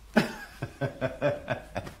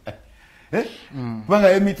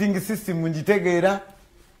kubanga emitting system njitegeera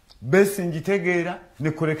base njitegeera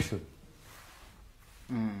ne correction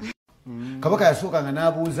kabaka yasooka nga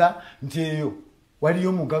n'abuuza nti eyo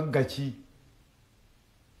waliyo mugagga ki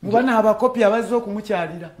mubana abakopi abazze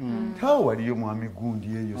okumukyalira tawo waliyo mwami gundi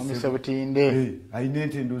eyo Mzee Sebutinde alina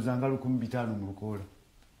entendooza nga 1500 mu Lukoola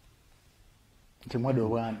nti mwada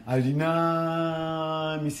obwana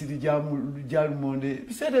alina misiri gya lumonde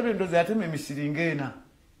biseera ebyo ndooza yatema emisiri ng'ena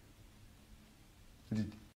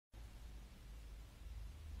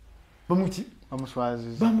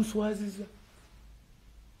bamuswaziza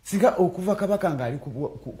singa okuva kabaka ng'ali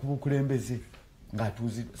ku bukulembeze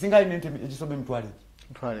ng'atuuzibwa singa alina ente egisoma emitwalo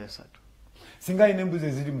esatu singa alina embuzi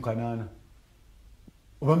eziri mu 8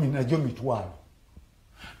 oba najjo 1,000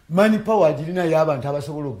 mani power agirina y'abantu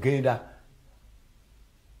abasobola okugenda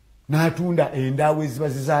n'atunda endaawo eziba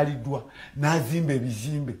zizaaliddwa n'azimba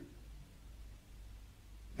ebizimbe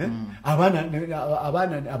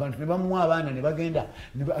abantu ne bamuwa abaana ne bagenda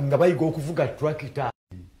nga bayiga okuvuga tractor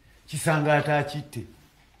kisanga atakitte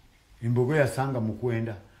embogo yasanga mu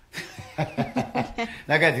kwenda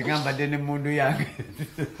nagati ngambadde n'emmundu yange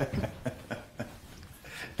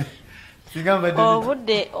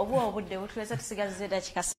obudde butulese tusigazize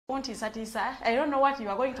dakika tiisa I don't know what you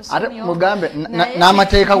are going to say mugambe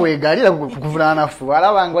n'amateeka weegalira kuvunaana naffe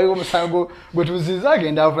alaba nga waliwo omusango gwe tuziza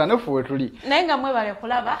agenda avunaana naffe we tuli naye nga mwebale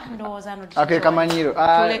kulaba ndowooza kamanyiiro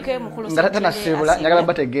nga tatanasibula njagala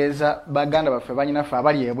bategeeza baganda baffe banyinaffe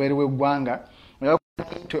abali ebweru w'eggwanga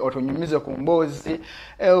otonyumize ku mboozi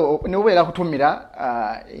nibubeera kutumira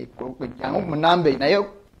jangu mu namba naye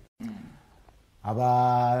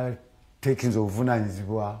abateekinza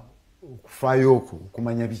obuvunaanyizibwa okufaayo okwo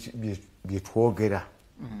okumanya bye twogera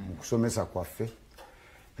mu kusomesa kwaffe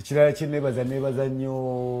ekirala kye neebaza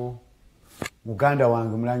nnyo muganda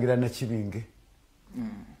wange Mulangira Nakibinge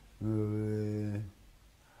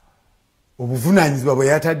obuvunaanyizibwa bwe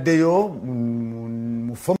yataddeyo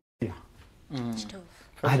mu fomuya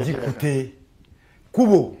agikute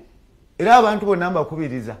kubo era abantu bonna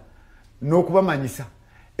mbakubiriza n'okubamanyisa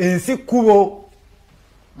ensi kubo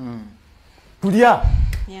tulya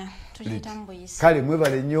kale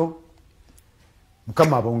mwebale nnyo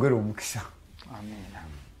Mukama abongere omukisa amina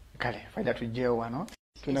kale faida tujjeewo wano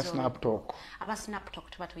tuna snap talk aba snap talk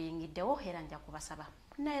tuba tuyingiddewo era nja kubasaba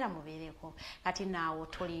naera mubeereko kati naawo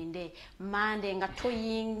tulinde mande nga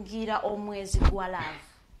tuyingira omwezi gwa love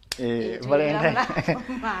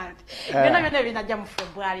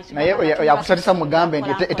naye yakusatisa mugambe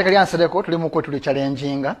nti etteka lyansereko tuli muko tuli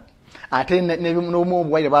challenginga ate n'omu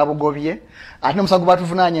obulwaire babugobye ate n'omusango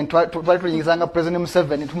batuvunaanye twali tuyingizanga President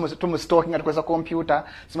Museveni tumustalking atukozesa computer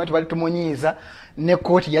simanyi tubali tumunyiiza ne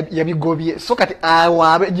kooti yabigobye so kati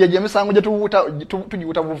awaabe gye misango gye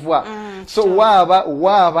tugiwuta buvwa so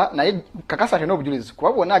waaba naye kakasa ate n'obujulizi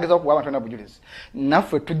kuba bwonna ageza okuwa abantu n'obujulizi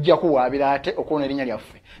naffe tujja kuwaabira ate okuwona erinnya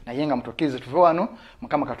lyaffe naye nga mutukkirize tuve wano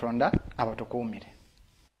Mukama Katonda abatukuumire.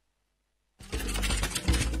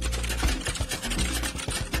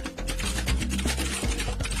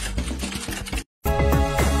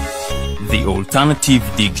 The Alternative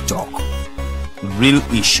Dig Talk. real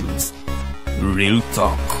issues, real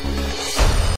talk.